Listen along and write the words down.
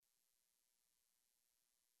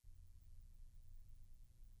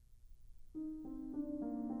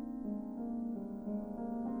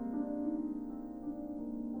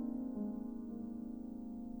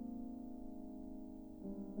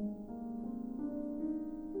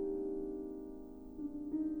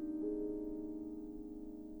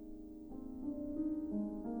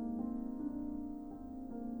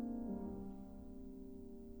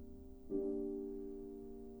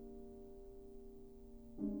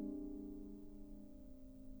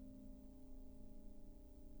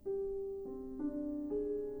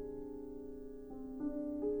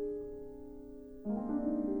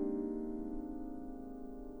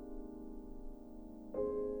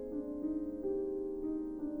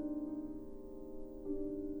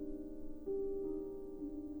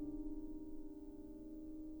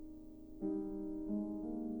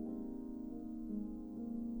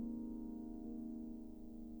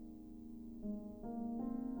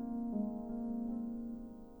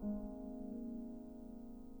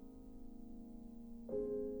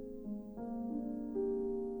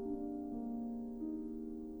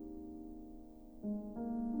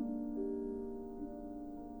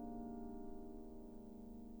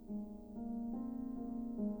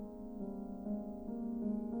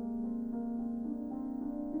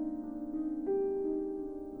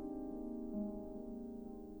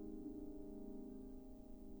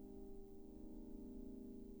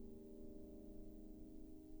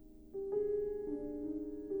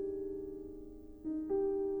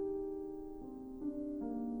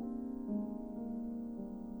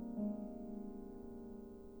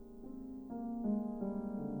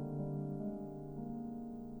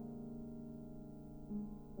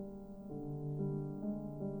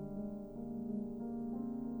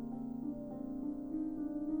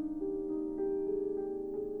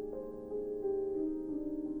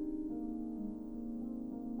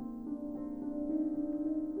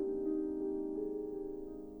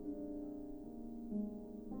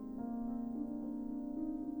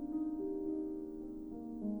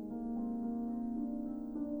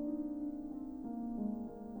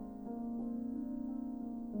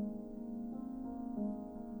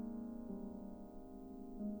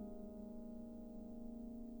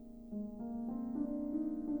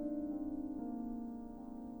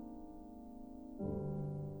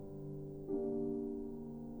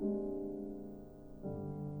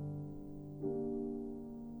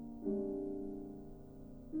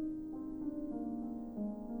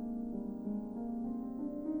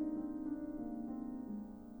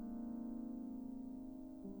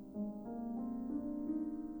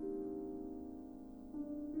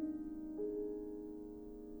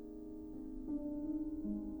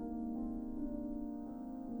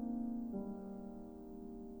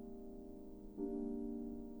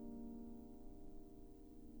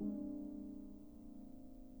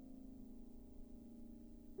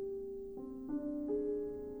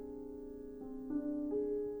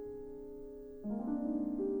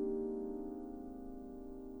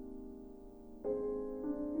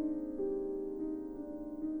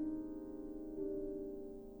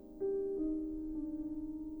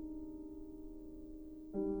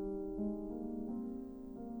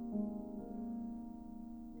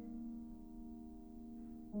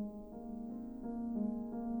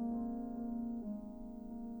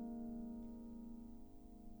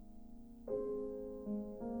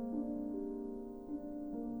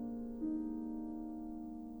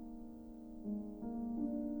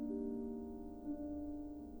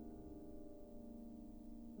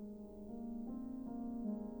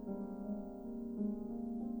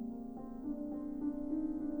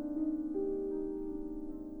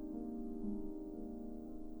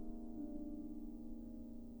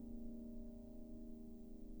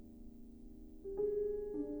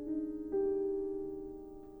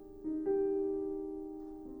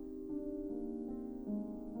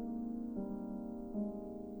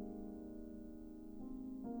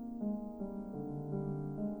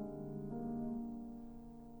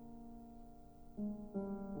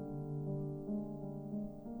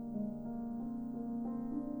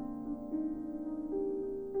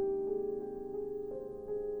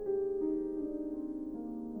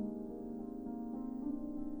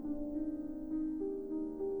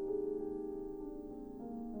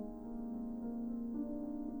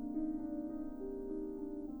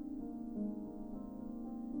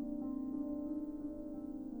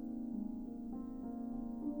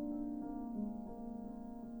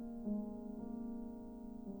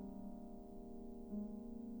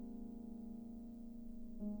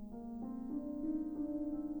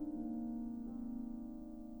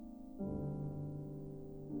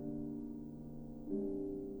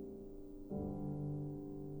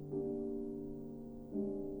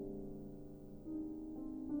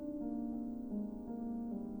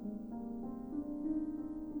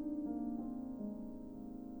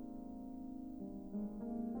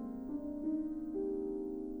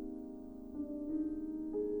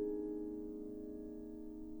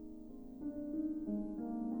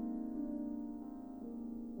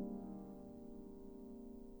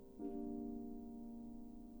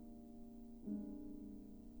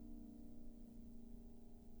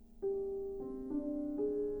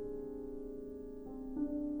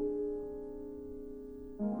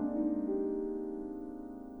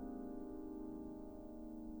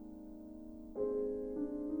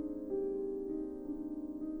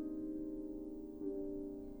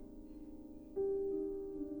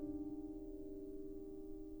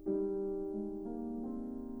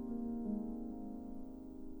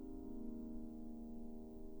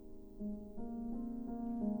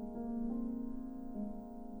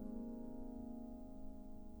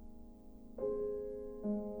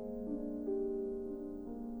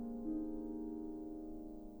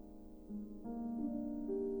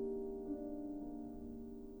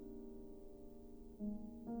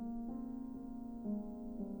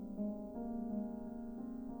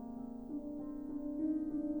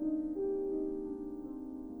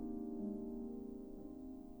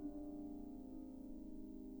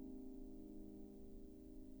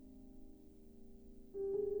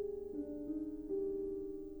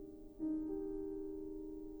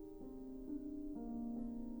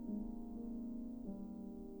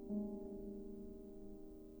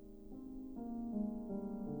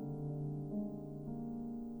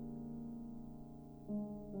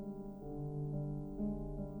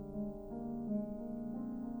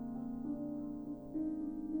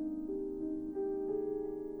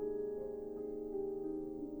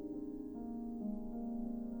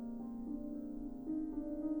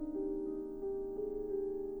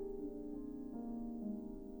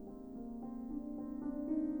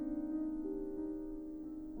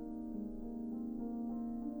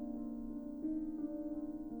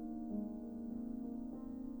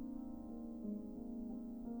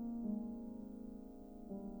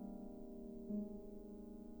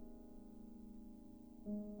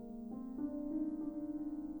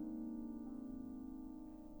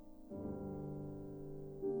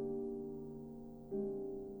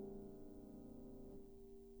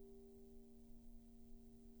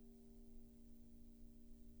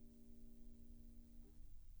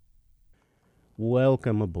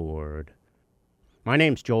Welcome aboard. My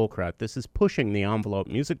name's Joel Kraut. This is Pushing the Envelope,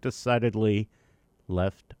 music decidedly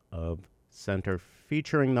left of center,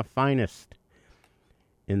 featuring the finest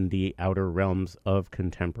in the outer realms of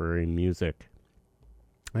contemporary music.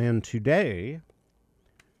 And today,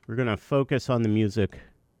 we're going to focus on the music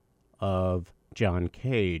of John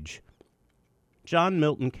Cage. John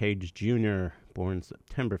Milton Cage Jr., born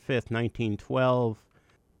September 5th, 1912,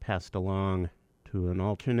 passed along to an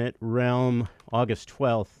alternate realm August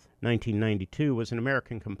 12th, 1992, was an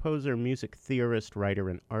American composer, music theorist, writer,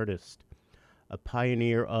 and artist. A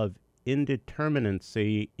pioneer of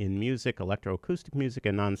indeterminacy in music, electroacoustic music,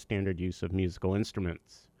 and non-standard use of musical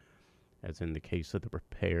instruments, as in the case of the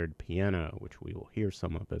prepared piano, which we will hear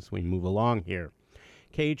some of as we move along here.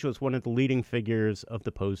 Cage was one of the leading figures of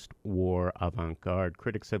the post-war avant-garde.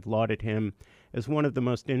 Critics have lauded him as one of the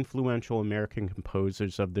most influential American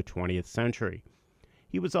composers of the 20th century.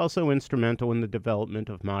 He was also instrumental in the development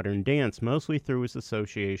of modern dance, mostly through his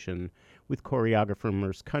association with choreographer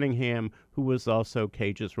Merce Cunningham, who was also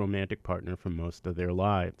Cage's romantic partner for most of their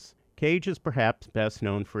lives. Cage is perhaps best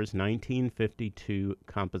known for his 1952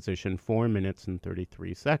 composition 4 minutes and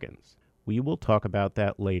 33 seconds. We will talk about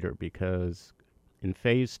that later because in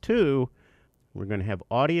Phase 2, we're going to have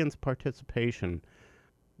audience participation.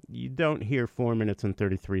 You don't hear 4 minutes and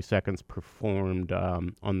 33 seconds performed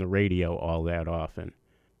on the radio all that often.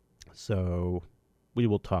 So we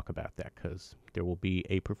will talk about that because there will be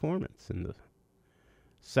a performance in the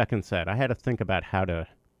second set. I had to think about how to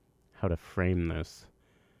frame this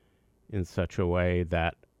in such a way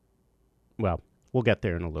that, well, we'll get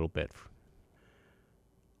there in a little bit.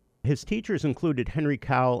 His teachers included Henry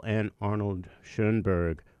Cowell and Arnold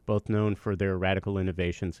Schoenberg, both known for their radical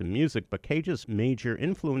innovations in music, but Cage's major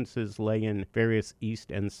influences lay in various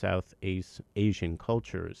East and South Asian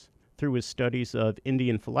cultures. Through his studies of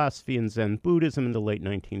Indian philosophy and Zen Buddhism in the late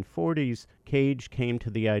 1940s, Cage came to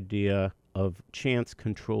the idea of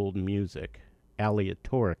chance-controlled music,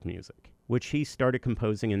 aleatoric music, which he started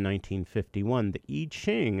composing in 1951. The I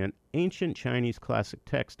Ching, an ancient Chinese classic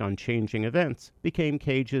text on changing events, became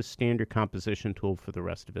Cage's standard composition tool for the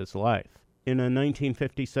rest of his life. In a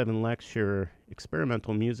 1957 lecture,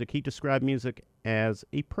 Experimental Music, he described music as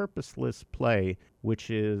a purposeless play, which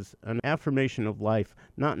is an affirmation of life,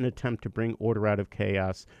 not an attempt to bring order out of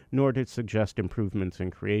chaos, nor to suggest improvements in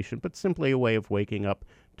creation, but simply a way of waking up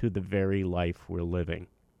to the very life we're living.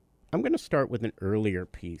 I'm going to start with an earlier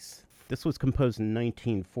piece. This was composed in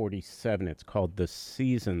 1947. It's called The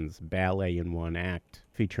Seasons, Ballet in One Act,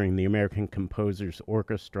 featuring the American Composers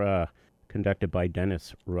Orchestra, conducted by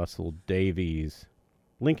Dennis Russell Davies.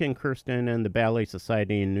 Lincoln Kirsten and the Ballet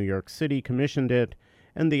Society in New York City commissioned it,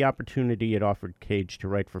 and the opportunity it offered Cage to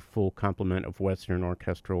write for full complement of Western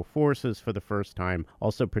orchestral forces for the first time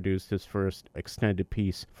also produced his first extended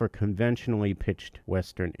piece for conventionally pitched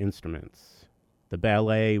Western instruments. The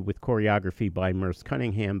ballet, with choreography by Merce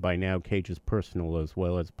Cunningham, by now Cage's personal as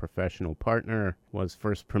well as professional partner, was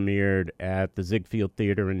first premiered at the Ziegfeld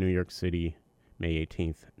Theater in New York City, May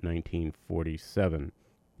 18th, 1947.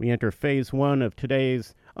 We enter Phase 1 of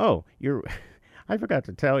today's... I forgot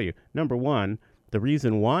to tell you. Number 1, the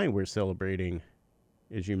reason why we're celebrating,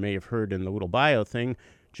 as you may have heard in the little bio thing,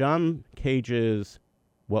 John Cage's,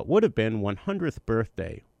 what would have been 100th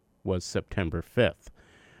birthday was September 5th.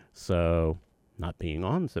 So not being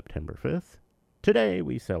on September 5th, today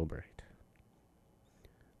we celebrate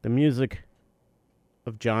the music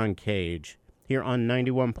of John Cage here on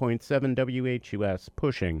 91.7 WHUS,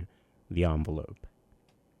 pushing the envelope.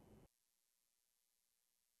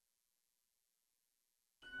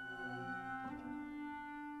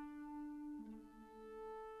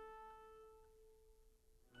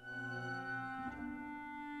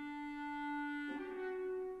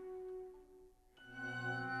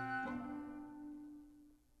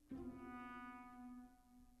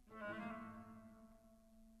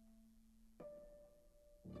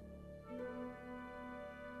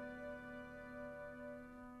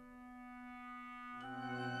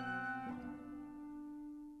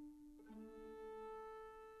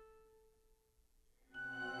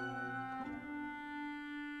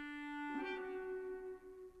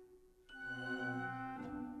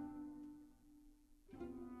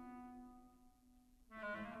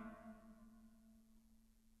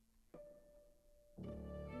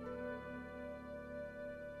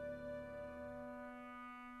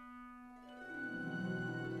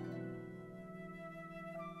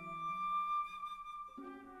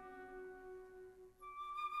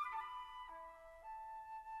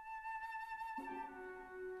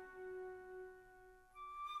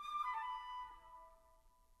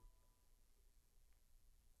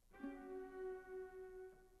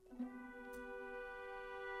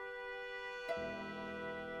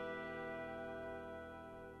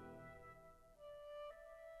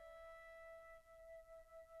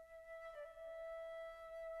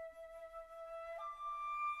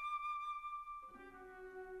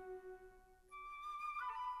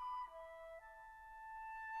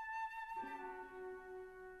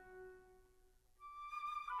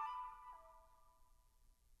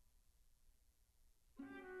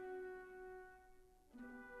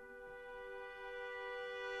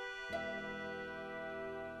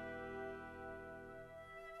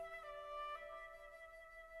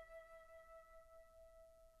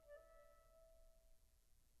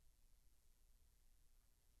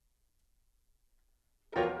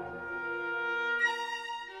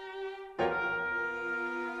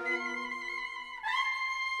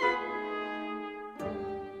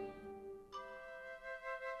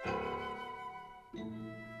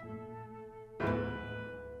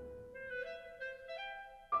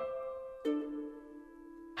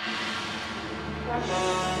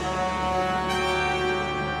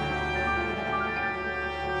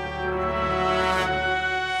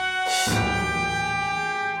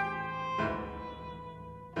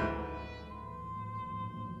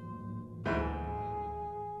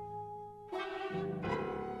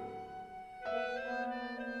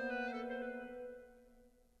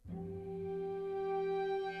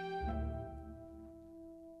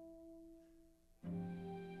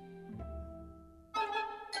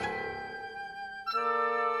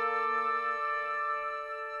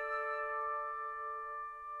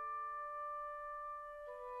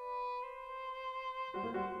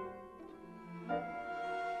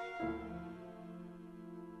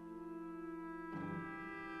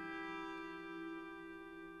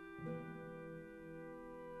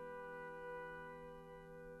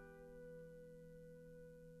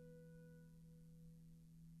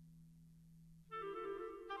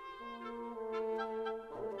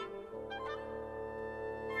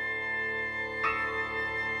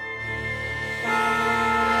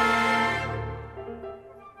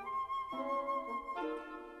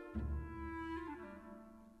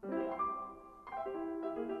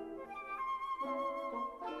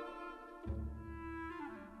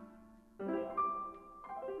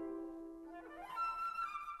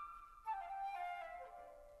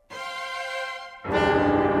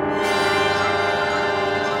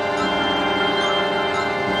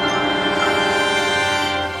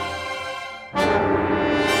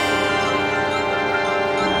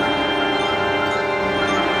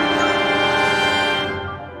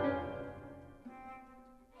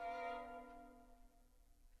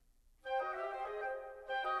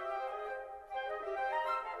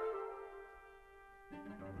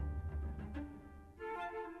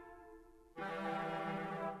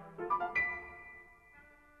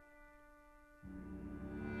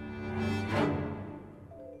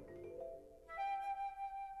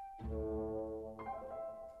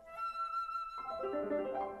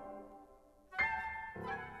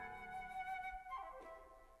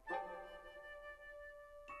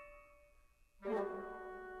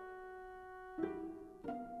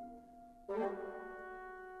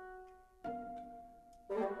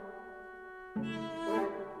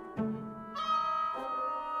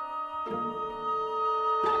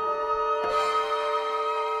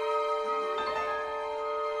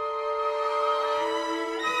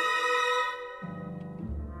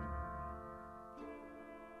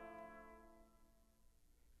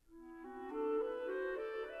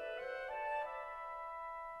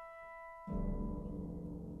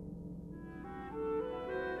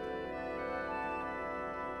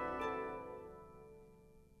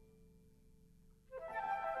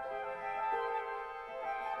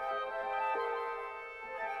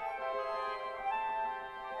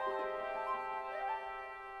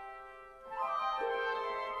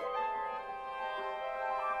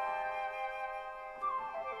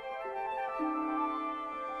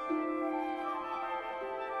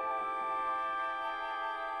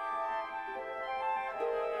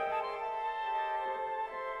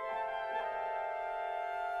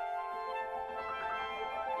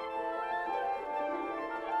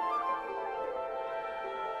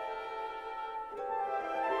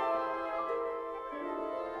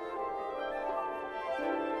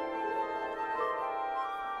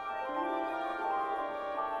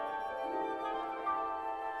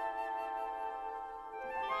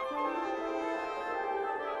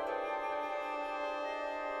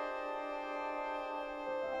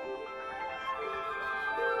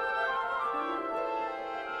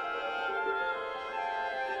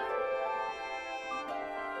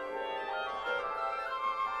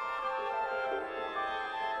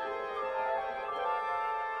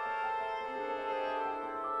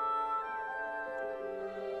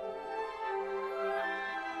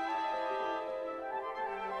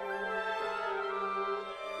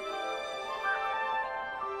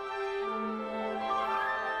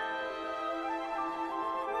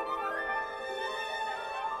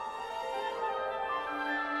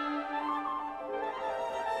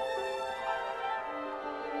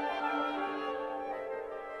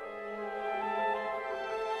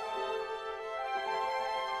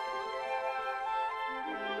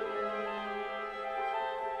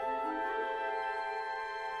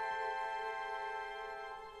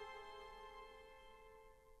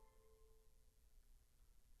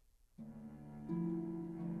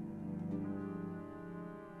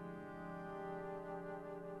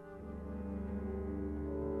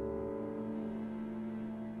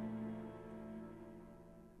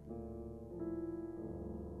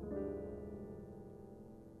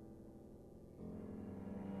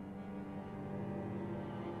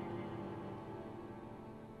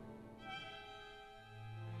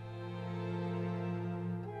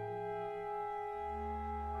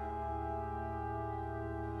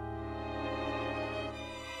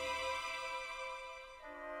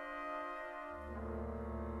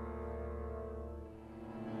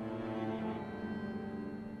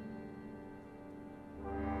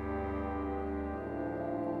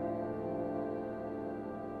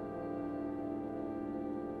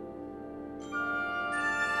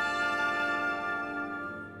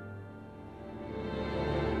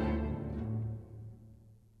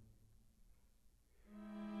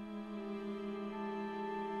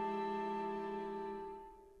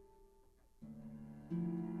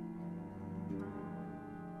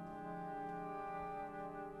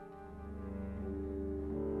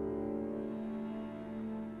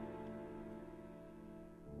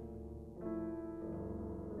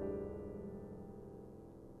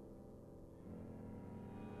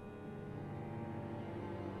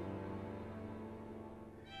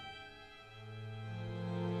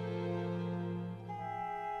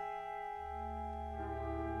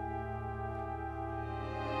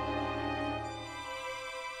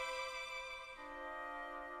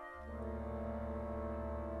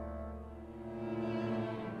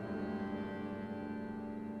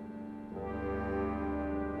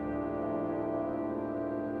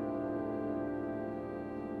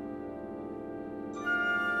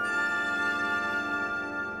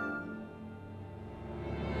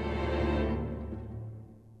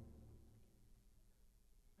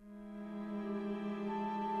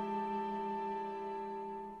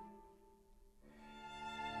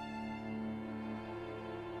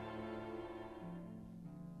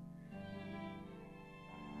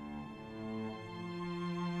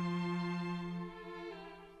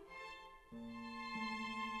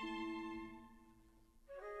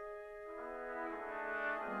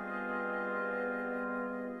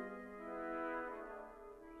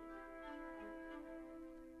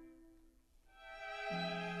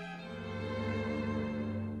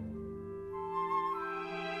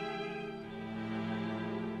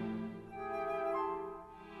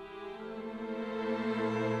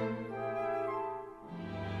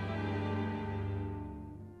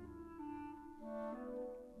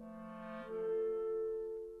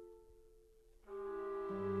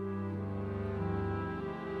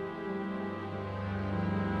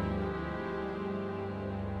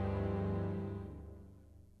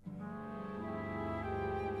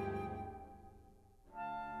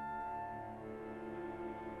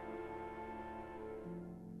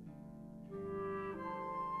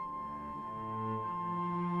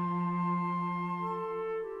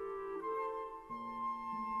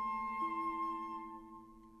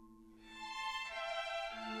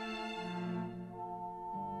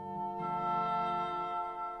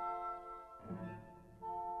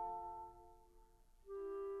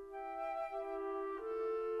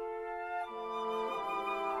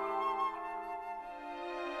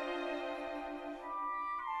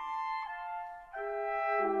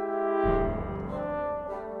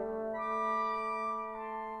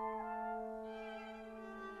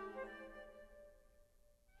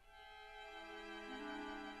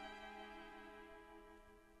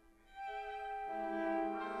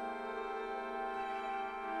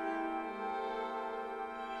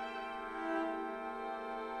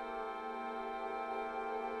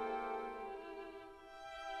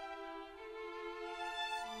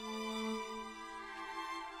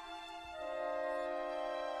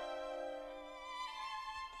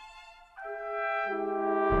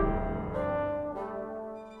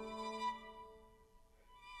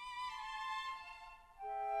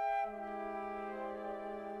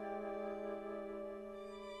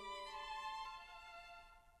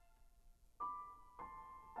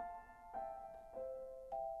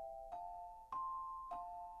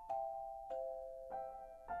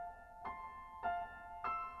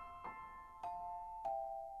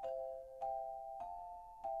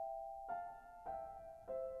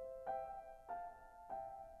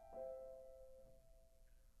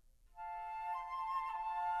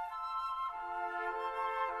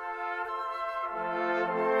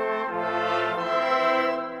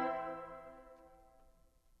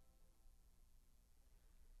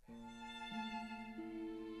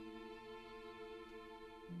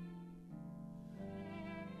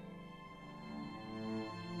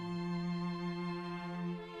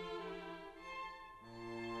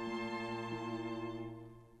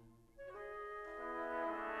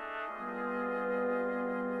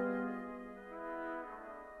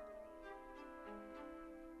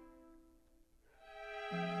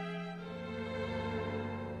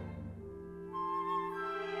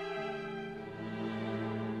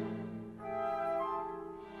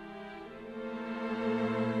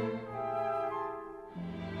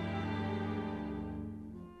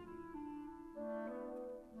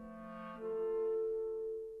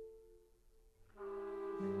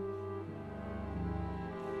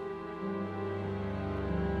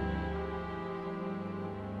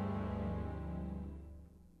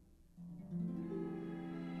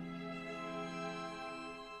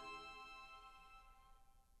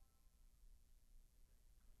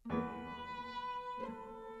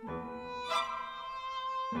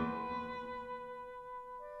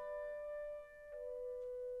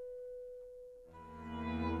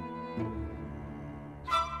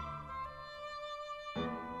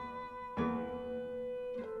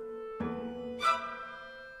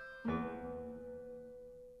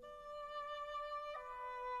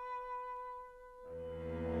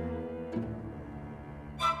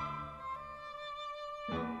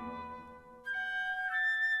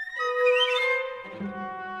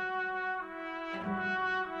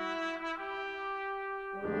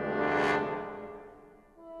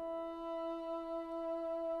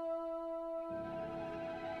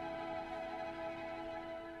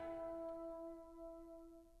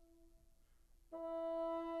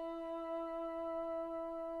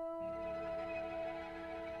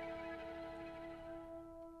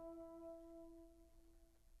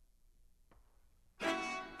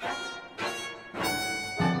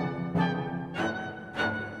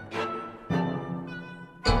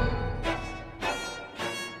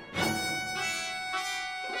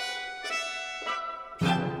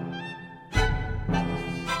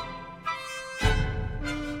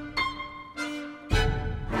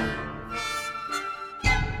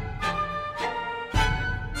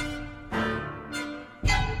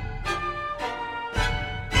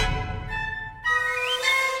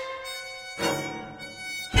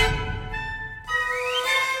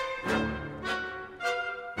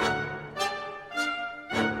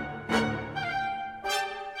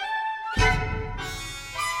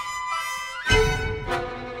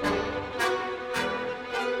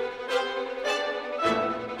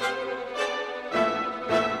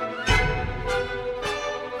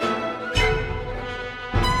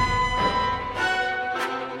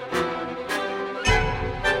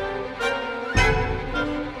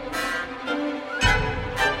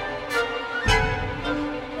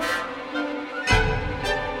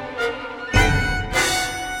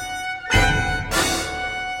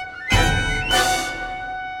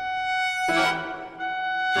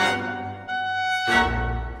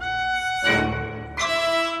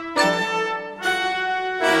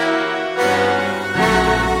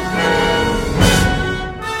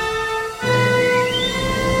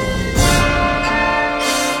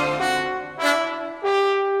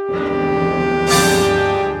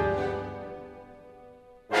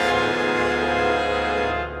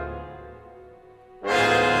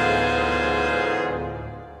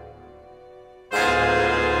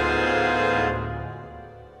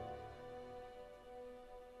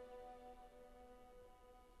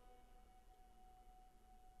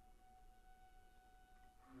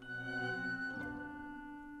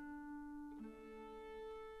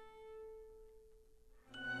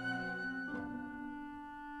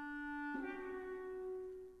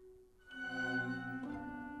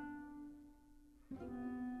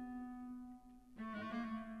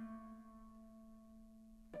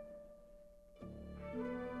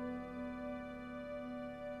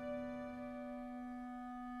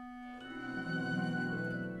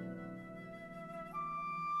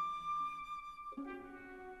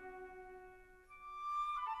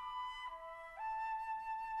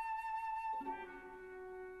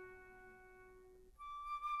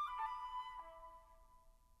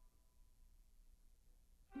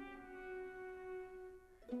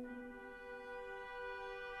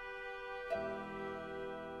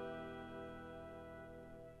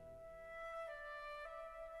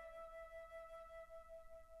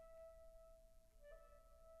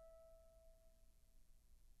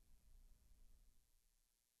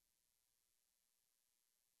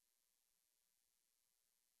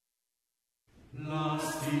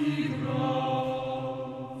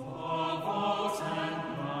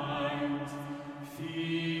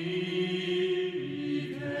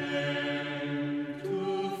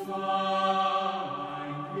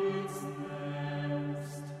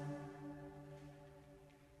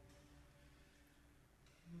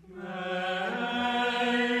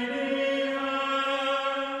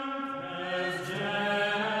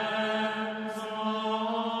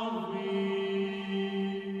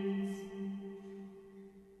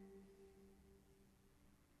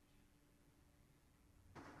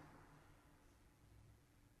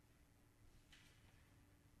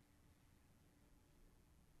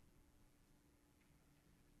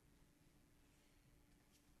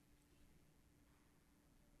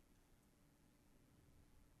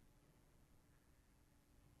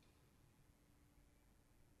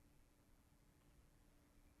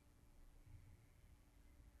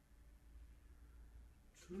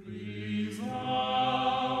 Trees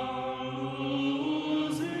are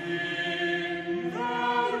losing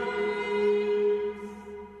their leaves.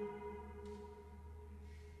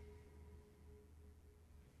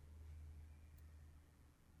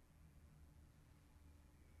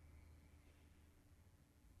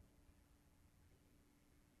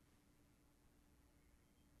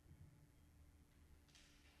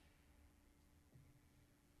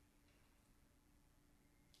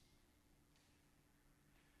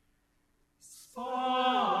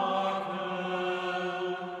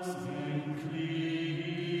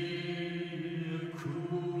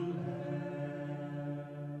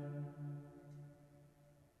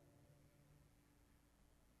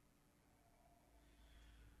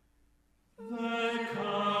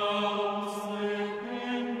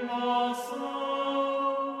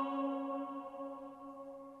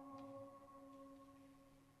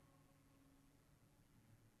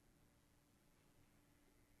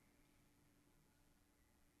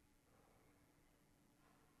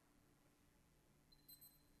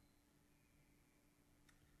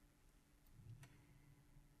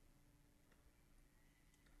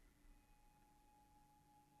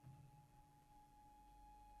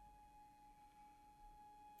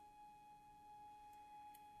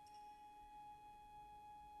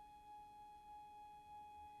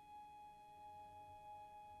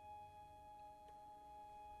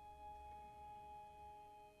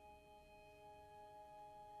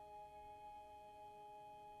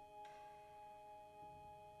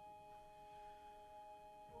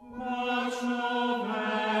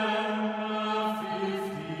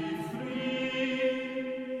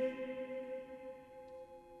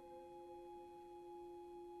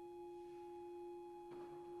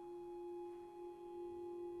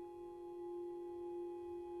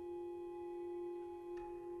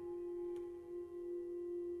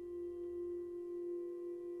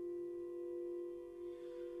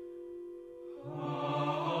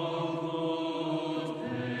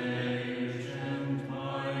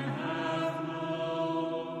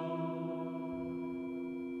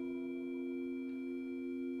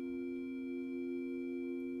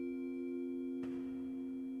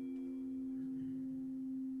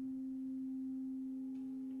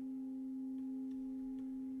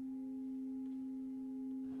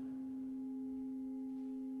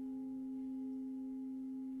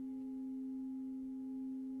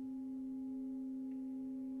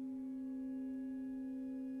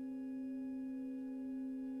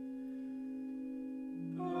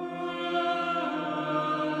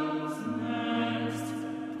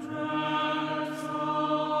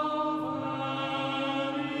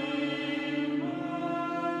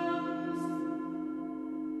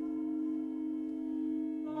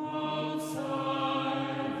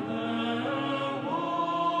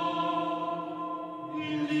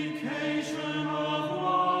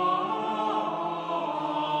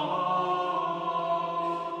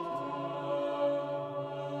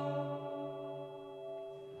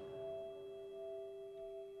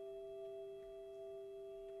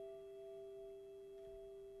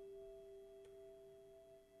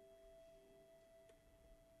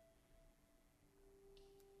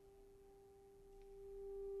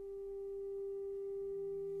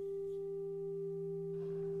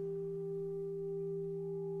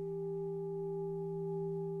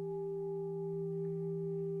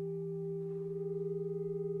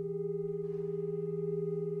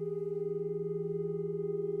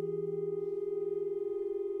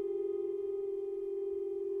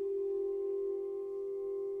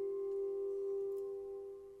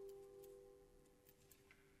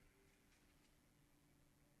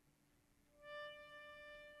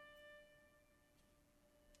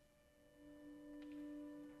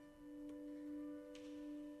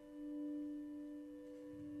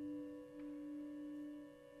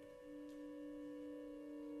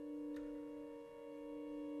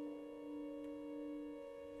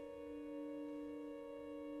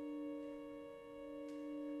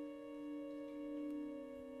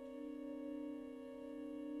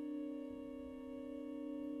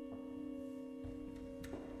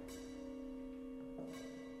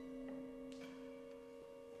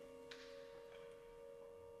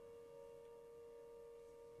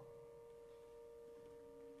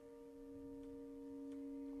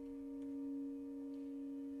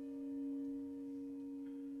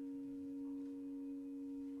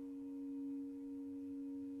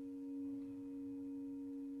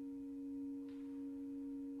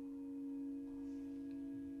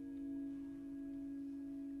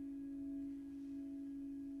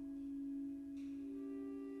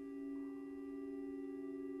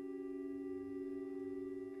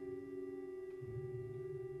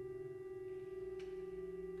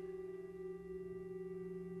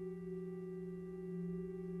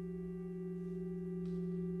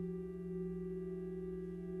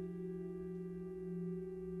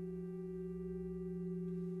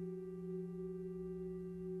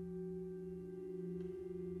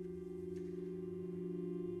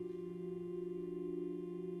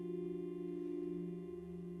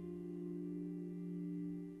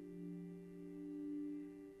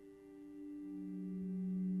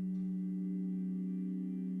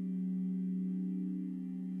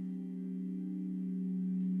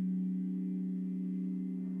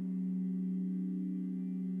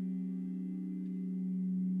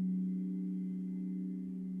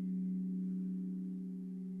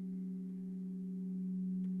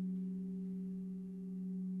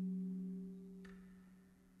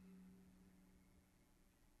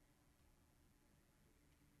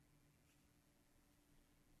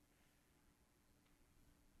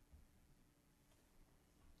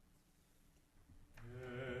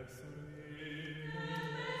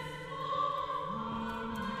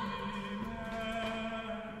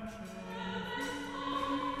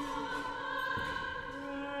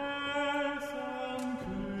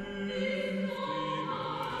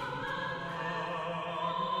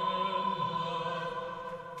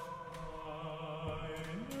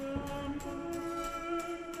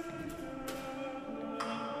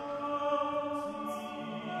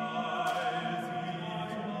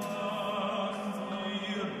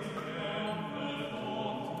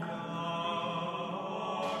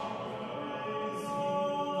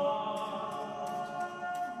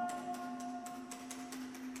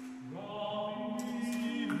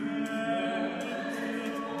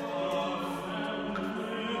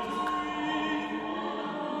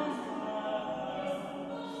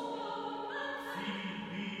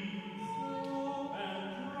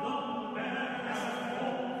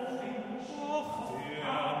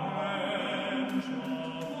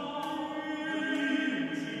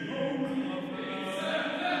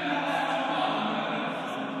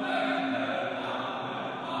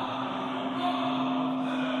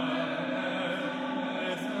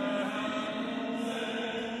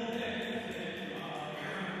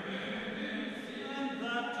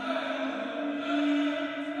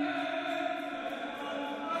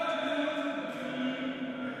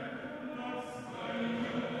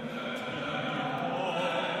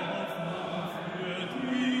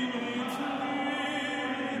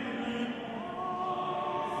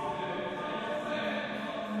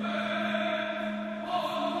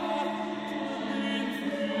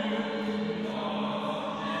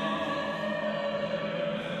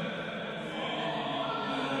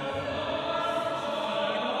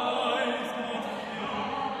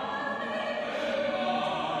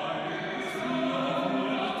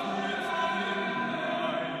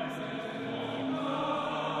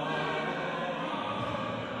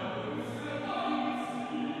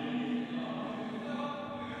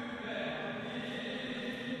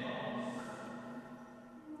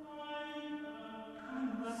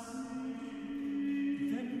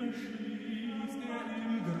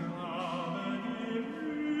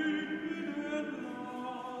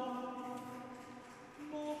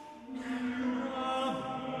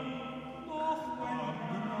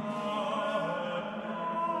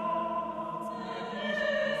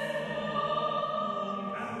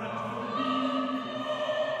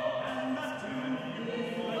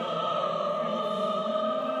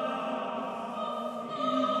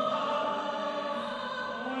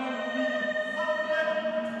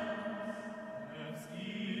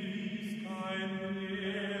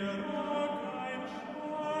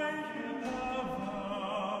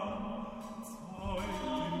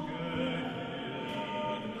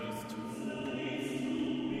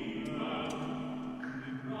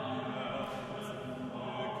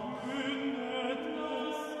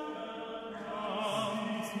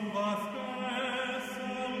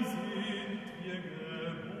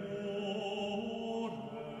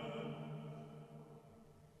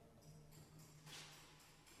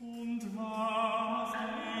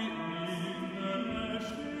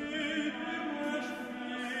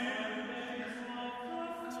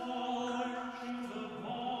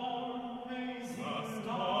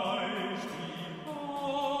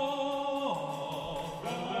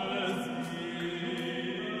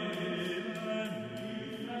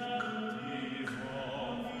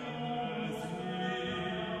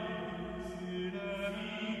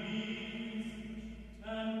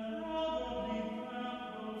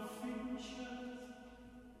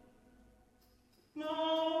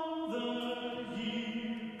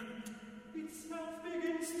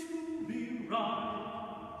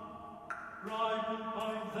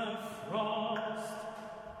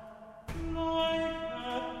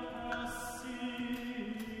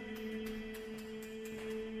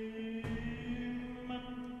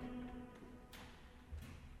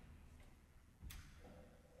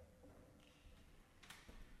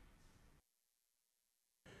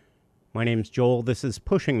 My name's Joel. This is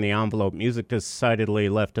Pushing the Envelope, music decidedly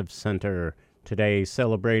left of center. Today,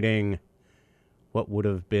 celebrating what would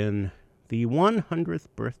have been the 100th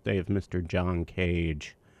birthday of Mr. John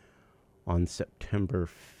Cage on September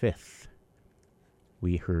 5th.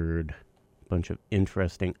 We heard a bunch of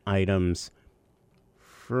interesting items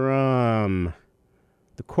from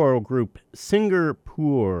the choral group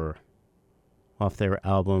Singapore off their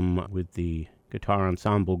album with the guitar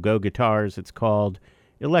ensemble Go Guitars. It's called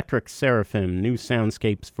Electric Seraphim, New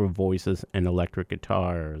Soundscapes for Voices and Electric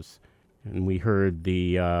Guitars. And we heard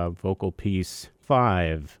the vocal piece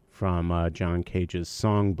 5 from John Cage's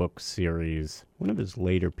songbook series, one of his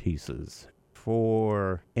later pieces,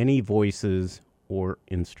 for any voices or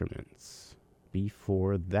instruments.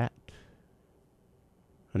 Before that,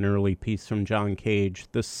 an early piece from John Cage,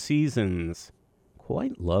 The Seasons.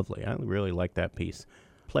 Quite lovely. I really like that piece.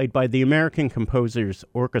 Played by the American Composers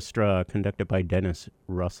Orchestra, conducted by Dennis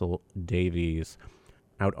Russell Davies,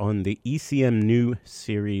 out on the ECM New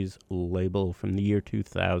Series label from the year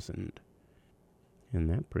 2000. And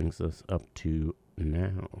that brings us up to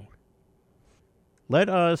now. Let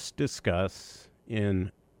us discuss, in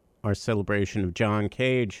our celebration of John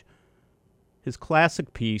Cage, his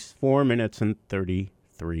classic piece, 4 minutes and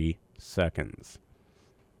 33 seconds.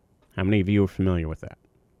 How many of you are familiar with that?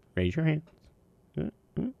 Raise your hands.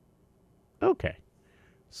 Okay.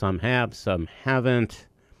 Some have, some haven't.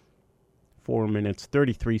 4 minutes,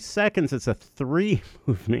 33 seconds. It's a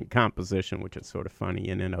 3-movement composition, which is sort of funny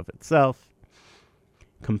in and of itself.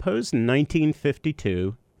 Composed in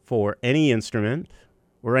 1952 for any instrument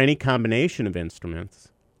or any combination of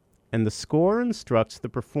instruments. And the score instructs the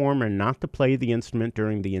performer not to play the instrument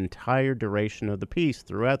during the entire duration of the piece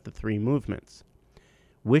throughout the 3 movements,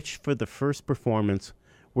 which for the first performance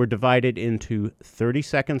were divided into 30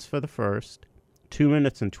 seconds for the first, 2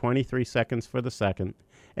 minutes and 23 seconds for the second,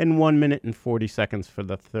 and 1 minute and 40 seconds for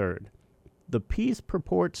the third. The piece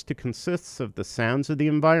purports to consist of the sounds of the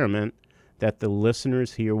environment that the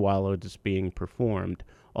listeners hear while it is being performed,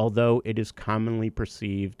 although it is commonly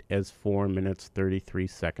perceived as 4 minutes 33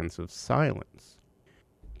 seconds of silence.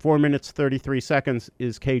 4 minutes 33 seconds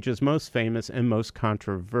is Cage's most famous and most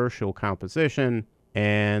controversial composition,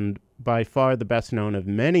 and by far the best known of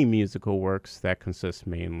many musical works that consist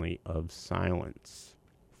mainly of silence.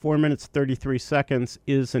 4 minutes 33 seconds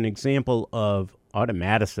is an example of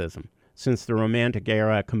automaticism. Since the Romantic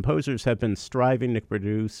era, composers have been striving to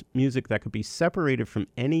produce music that could be separated from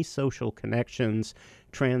any social connections,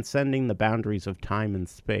 transcending the boundaries of time and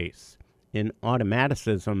space. In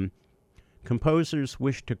automaticism, composers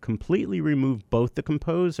wish to completely remove both the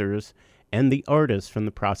composers and the artist from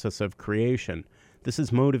the process of creation. This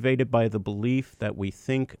is motivated by the belief that we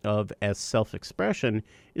think of as self-expression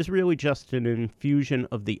is really just an infusion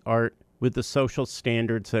of the art with the social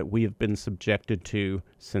standards that we have been subjected to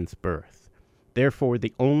since birth. Therefore,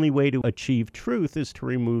 the only way to achieve truth is to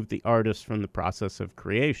remove the artist from the process of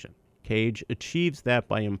creation. Cage achieves that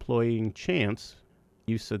by employing chance,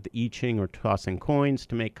 use of the I Ching or tossing coins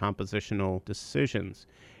to make compositional decisions.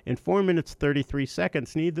 In 4 minutes 33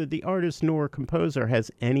 seconds, neither the artist nor composer has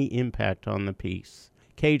any impact on the piece.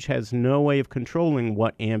 Cage has no way of controlling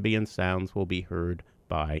what ambient sounds will be heard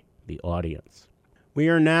by the audience. We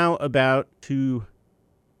are now about to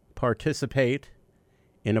participate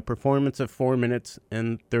in a performance of 4 minutes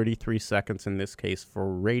and 33 seconds, in this case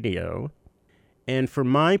for radio. And for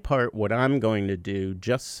my part, what I'm going to do,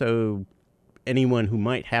 just so anyone who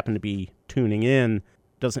might happen to be tuning in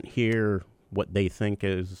doesn't hear what they think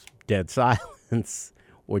is dead silence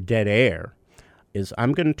or dead air, is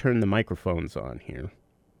I'm going to turn the microphones on here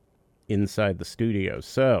inside the studio.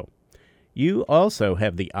 So you also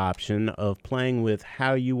have the option of playing with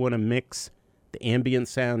how you want to mix the ambient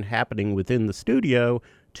sound happening within the studio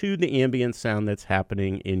to the ambient sound that's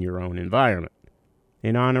happening in your own environment.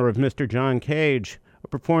 In honor of Mr. John Cage, a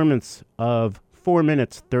performance of 4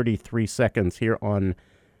 minutes 33 seconds here on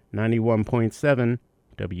 91.7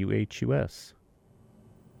 WHUS.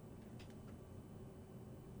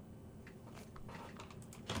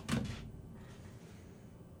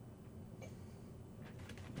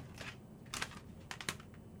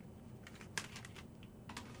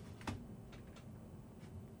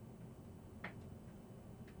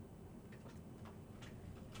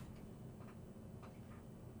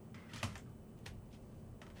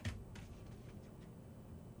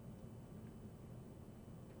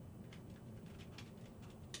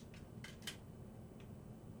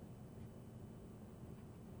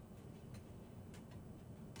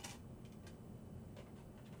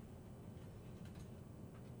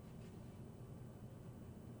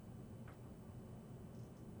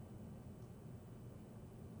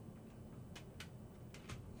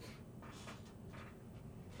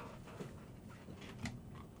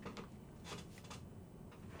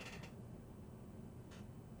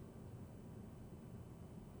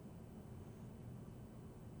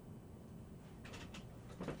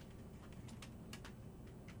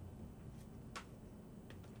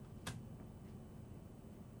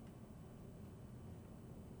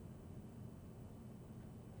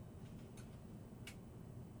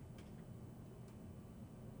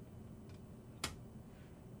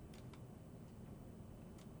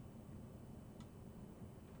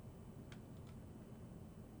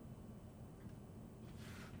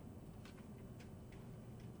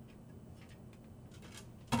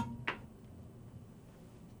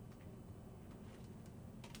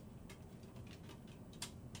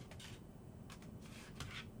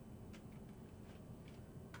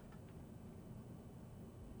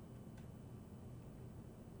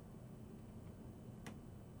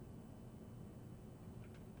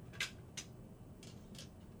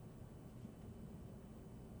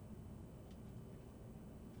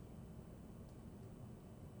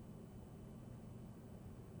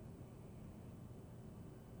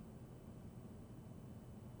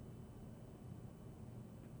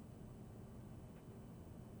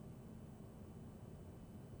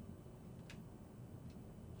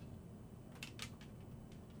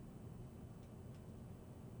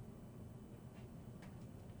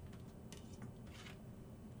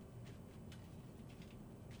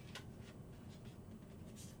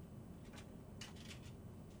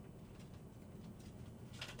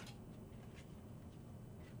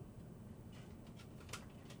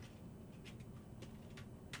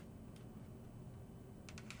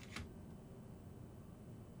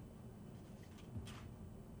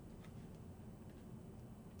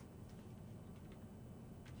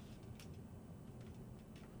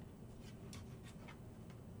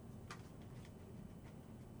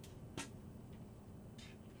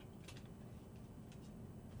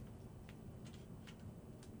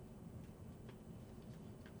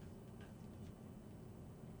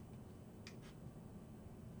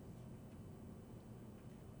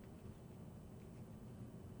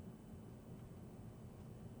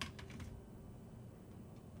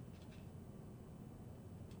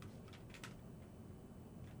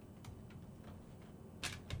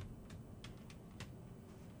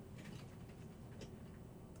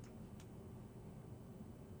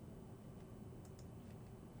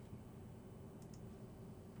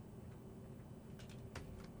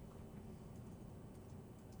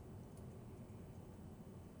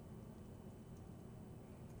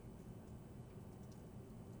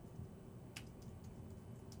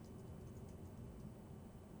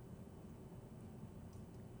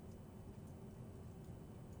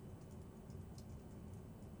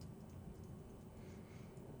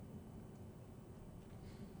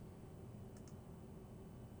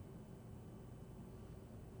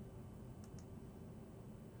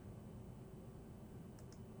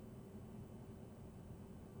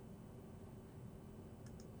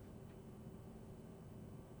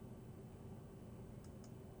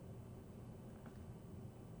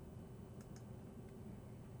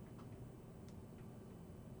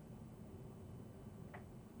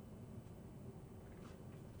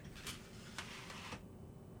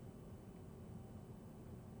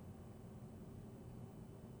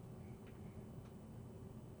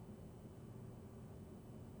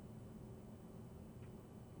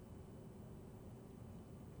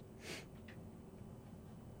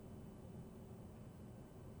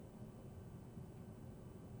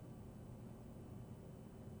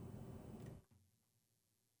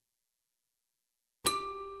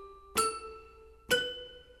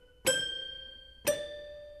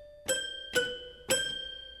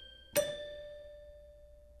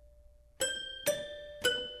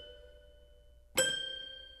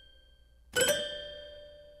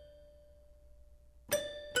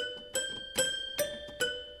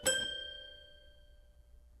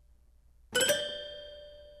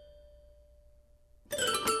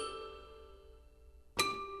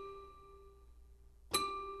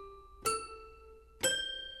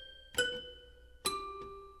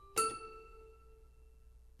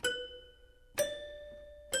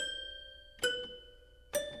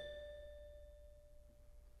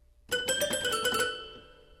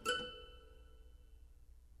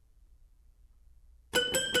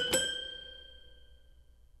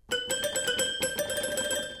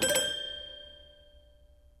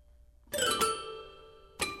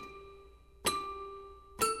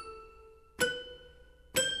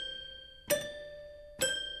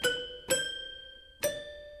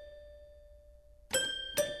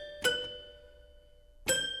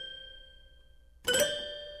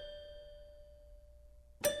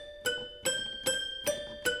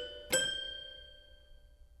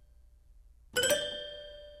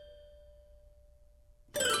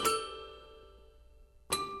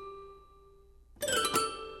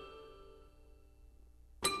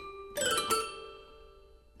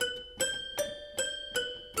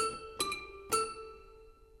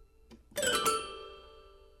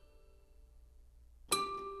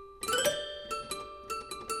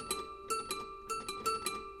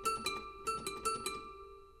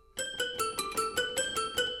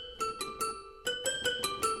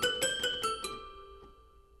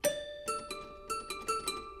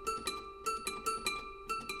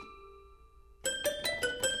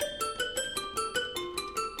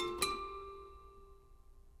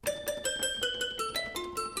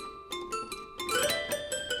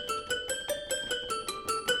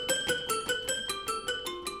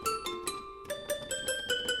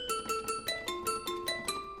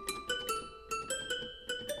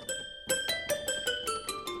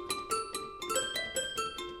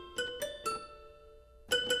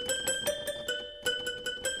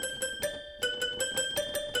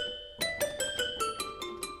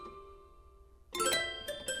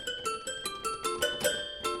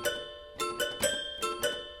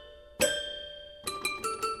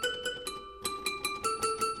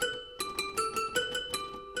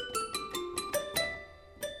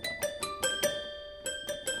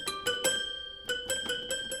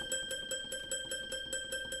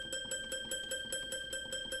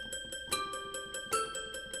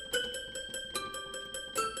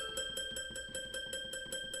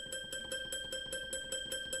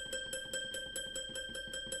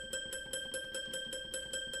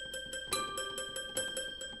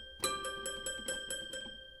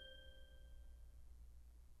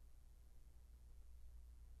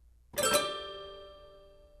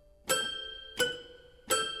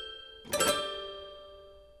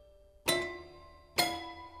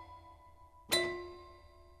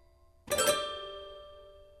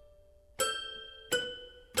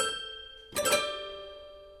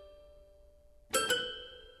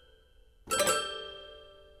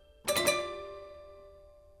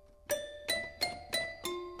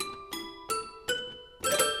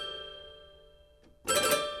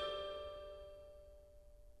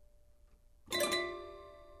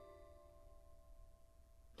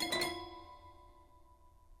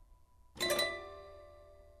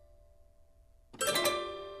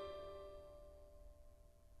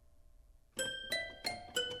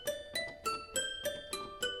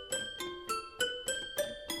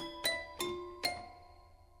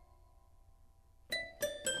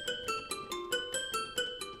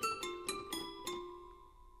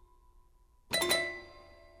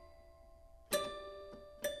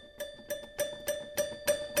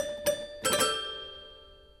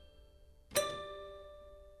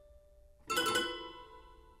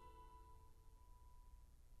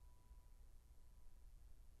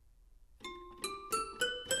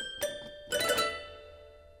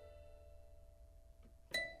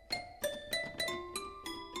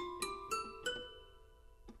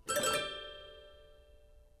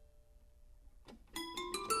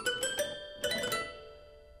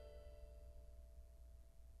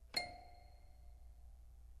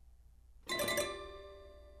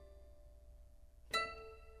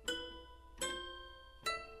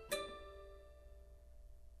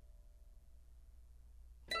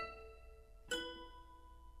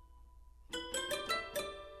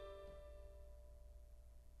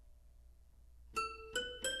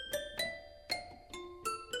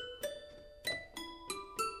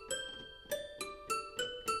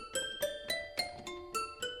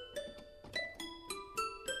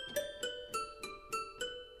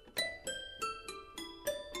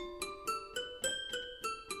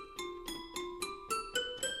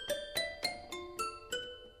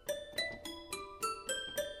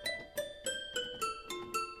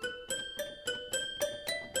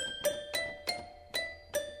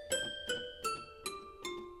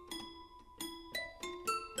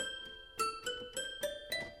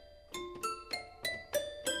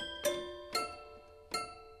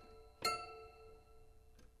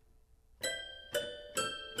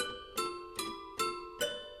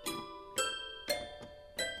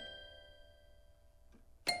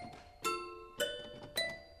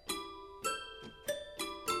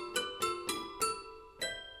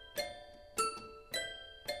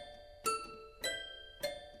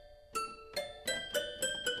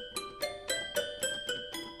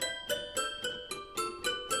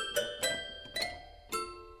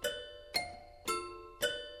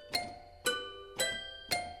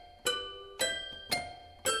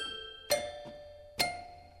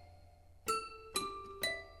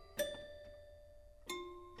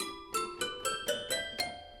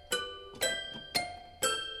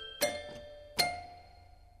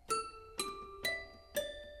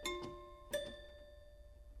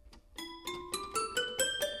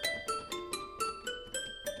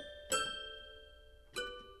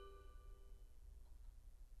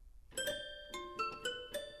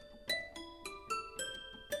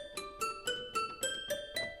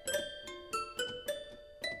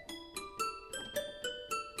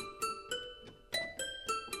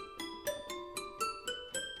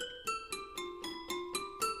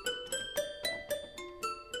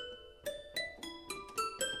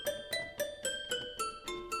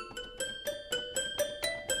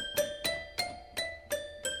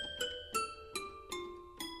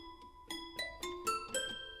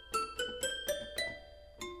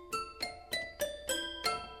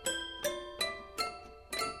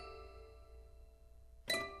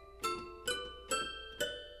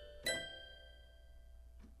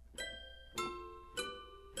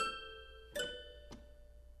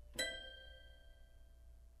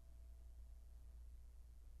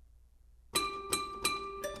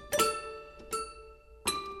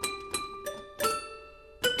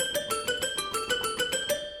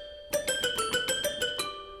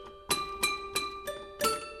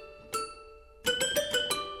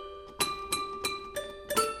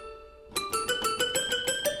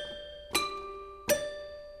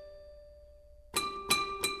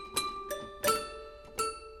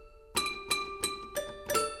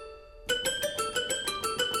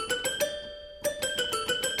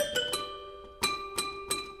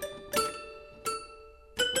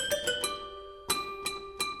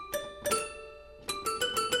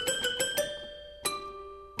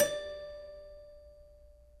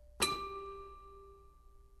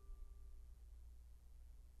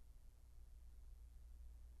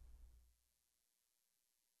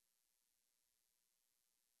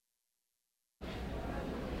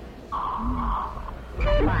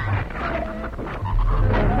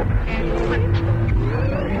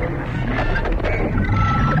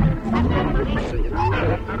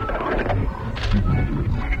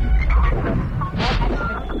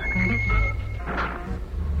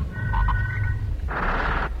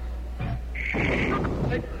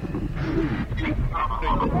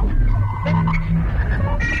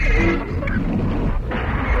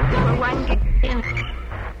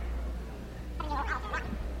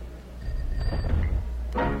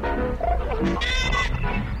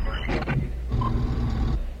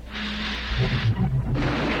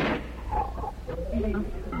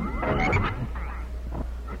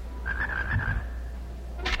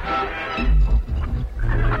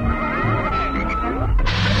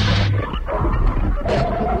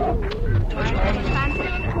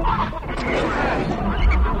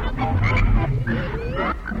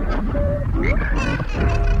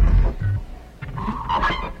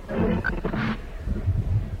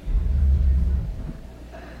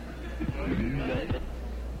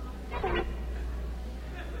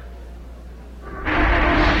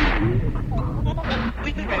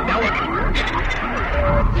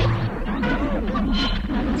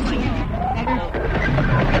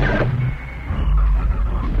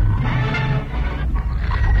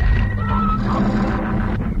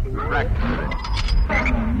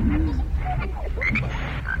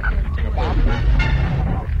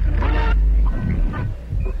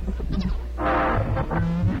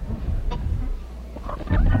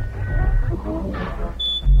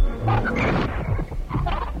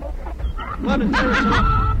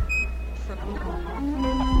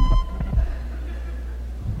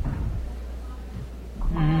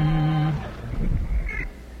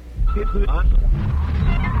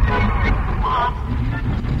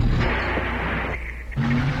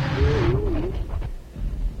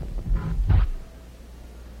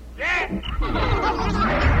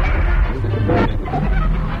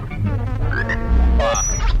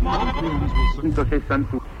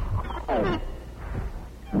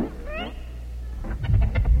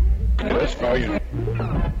 Let's call you.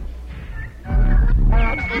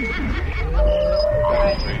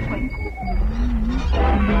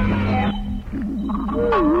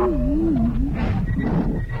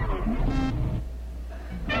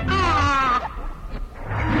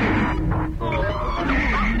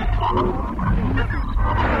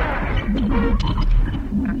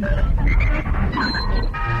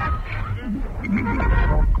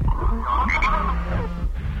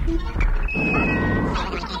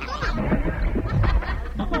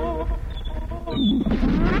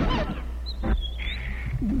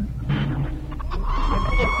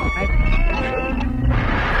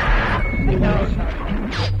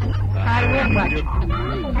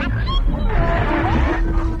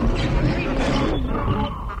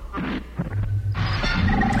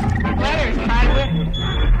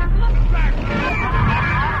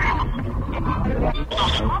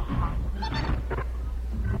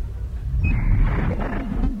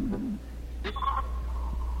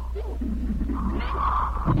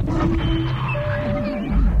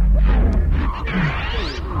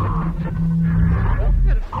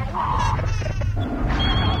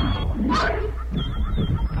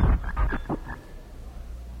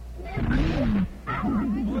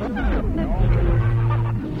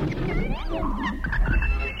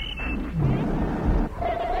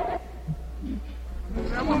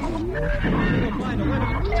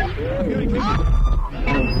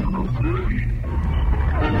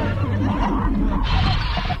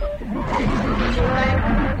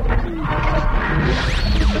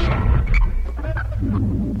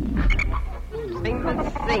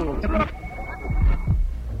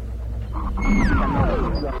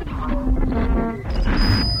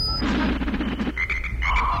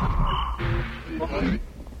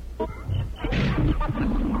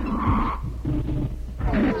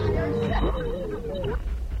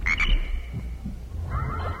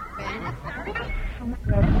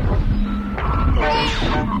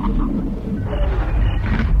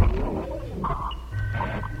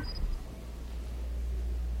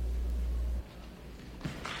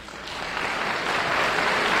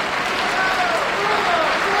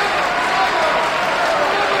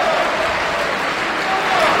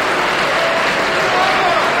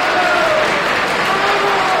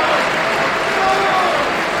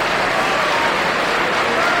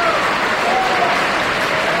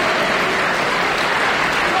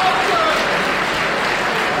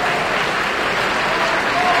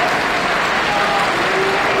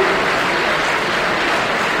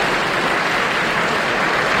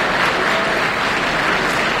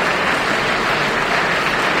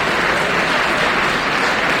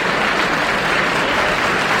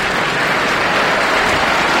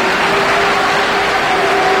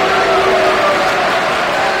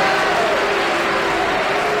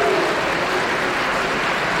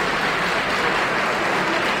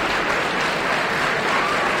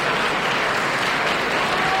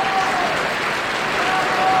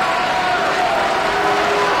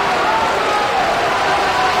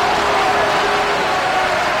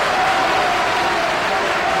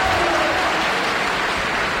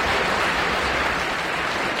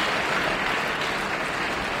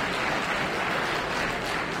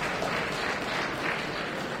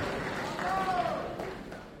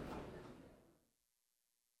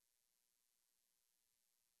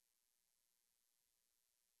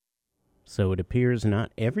 So it appears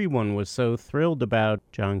not everyone was so thrilled about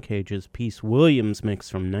John Cage's piece Williams Mix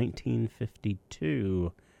from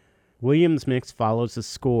 1952. Williams Mix follows a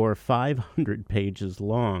score 500 pages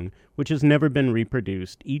long, which has never been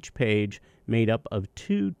reproduced, each page made up of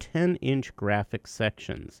two 10-inch graphic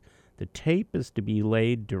sections. The tape is to be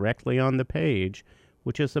laid directly on the page,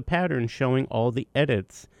 which is a pattern showing all the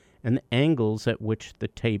edits and the angles at which the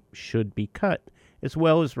tape should be cut, as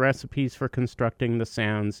well as recipes for constructing the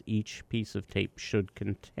sounds each piece of tape should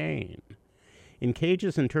contain. In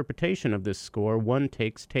Cage's interpretation of this score, one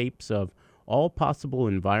takes tapes of all possible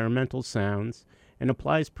environmental sounds and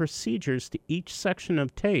applies procedures to each section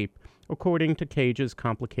of tape according to Cage's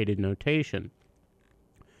complicated notation.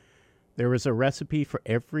 There is a recipe for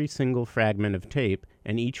every single fragment of tape,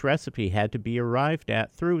 and each recipe had to be arrived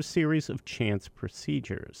at through a series of chance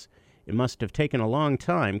procedures. It must have taken a long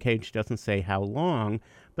time. Cage doesn't say how long,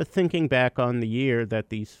 but thinking back on the year that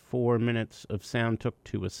these 4 minutes of sound took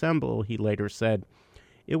to assemble, he later said,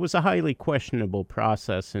 "It was a highly questionable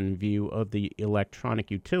process in view of the electronic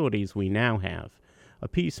utilities we now have. A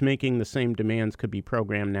piece making the same demands could be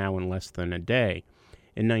programmed now in less than a day.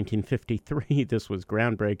 In 1953, this was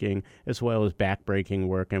groundbreaking as well as backbreaking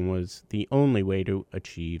work and was the only way to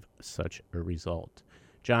achieve such a result."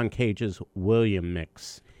 John Cage's William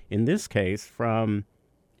Mix, in this case from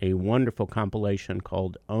a wonderful compilation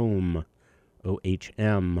called OHM,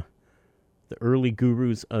 O-H-M, The Early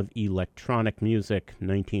Gurus of Electronic Music,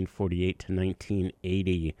 1948 to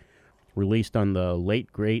 1980, released on the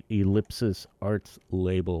late great Ellipsis Arts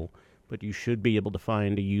label. But you should be able to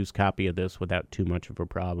find a used copy of this without too much of a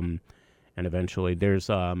problem. And eventually there's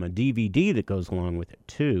a DVD that goes along with it,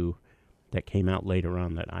 too, that came out later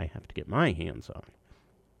on that I have to get my hands on.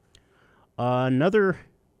 Another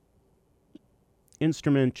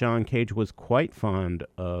instrument John Cage was quite fond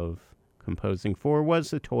of composing for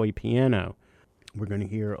was the toy piano. We're going to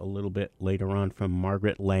hear a little bit later on from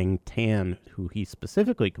Margaret Lang Tan, who he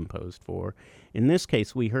specifically composed for. In this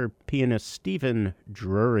case, we heard pianist Stephen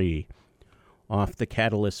Drury off the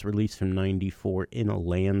Catalyst release from '94, In a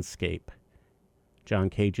Landscape, John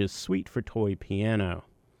Cage's suite for toy piano.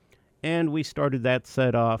 And we started that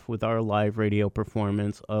set off with our live radio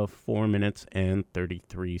performance of 4 minutes and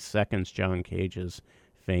 33 seconds, John Cage's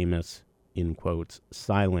famous, in quotes,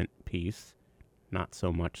 silent piece. Not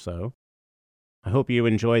so much so. I hope you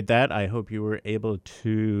enjoyed that. I hope you were able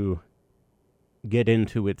to get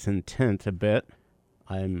into its intent a bit.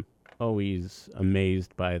 I'm always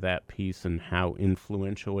amazed by that piece and how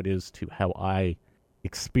influential it is to how I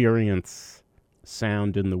experience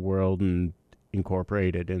sound in the world and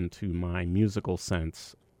incorporate it into my musical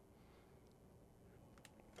sense.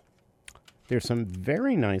 There's some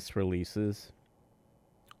very nice releases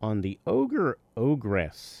on the Ogre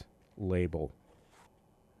Ogress label.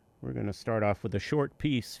 We're going to start off with a short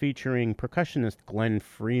piece featuring percussionist Glenn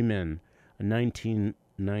Freeman, a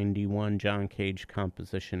 1991 John Cage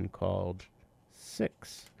composition called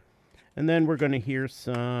Six. And then we're going to hear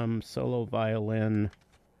some solo violin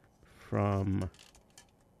from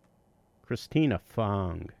Christina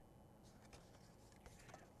Fong.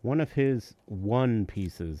 One of his one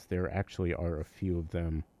pieces, there actually are a few of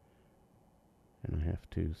them, and I have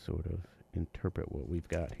to sort of interpret what we've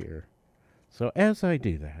got here. So as I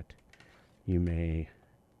do that, you may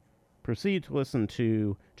proceed to listen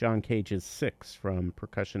to John Cage's Six from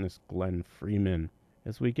percussionist Glenn Freeman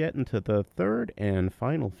as we get into the third and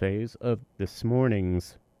final phase of this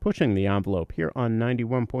morning's Pushing the Envelope here on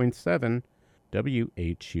 91.7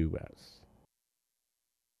 WHUS.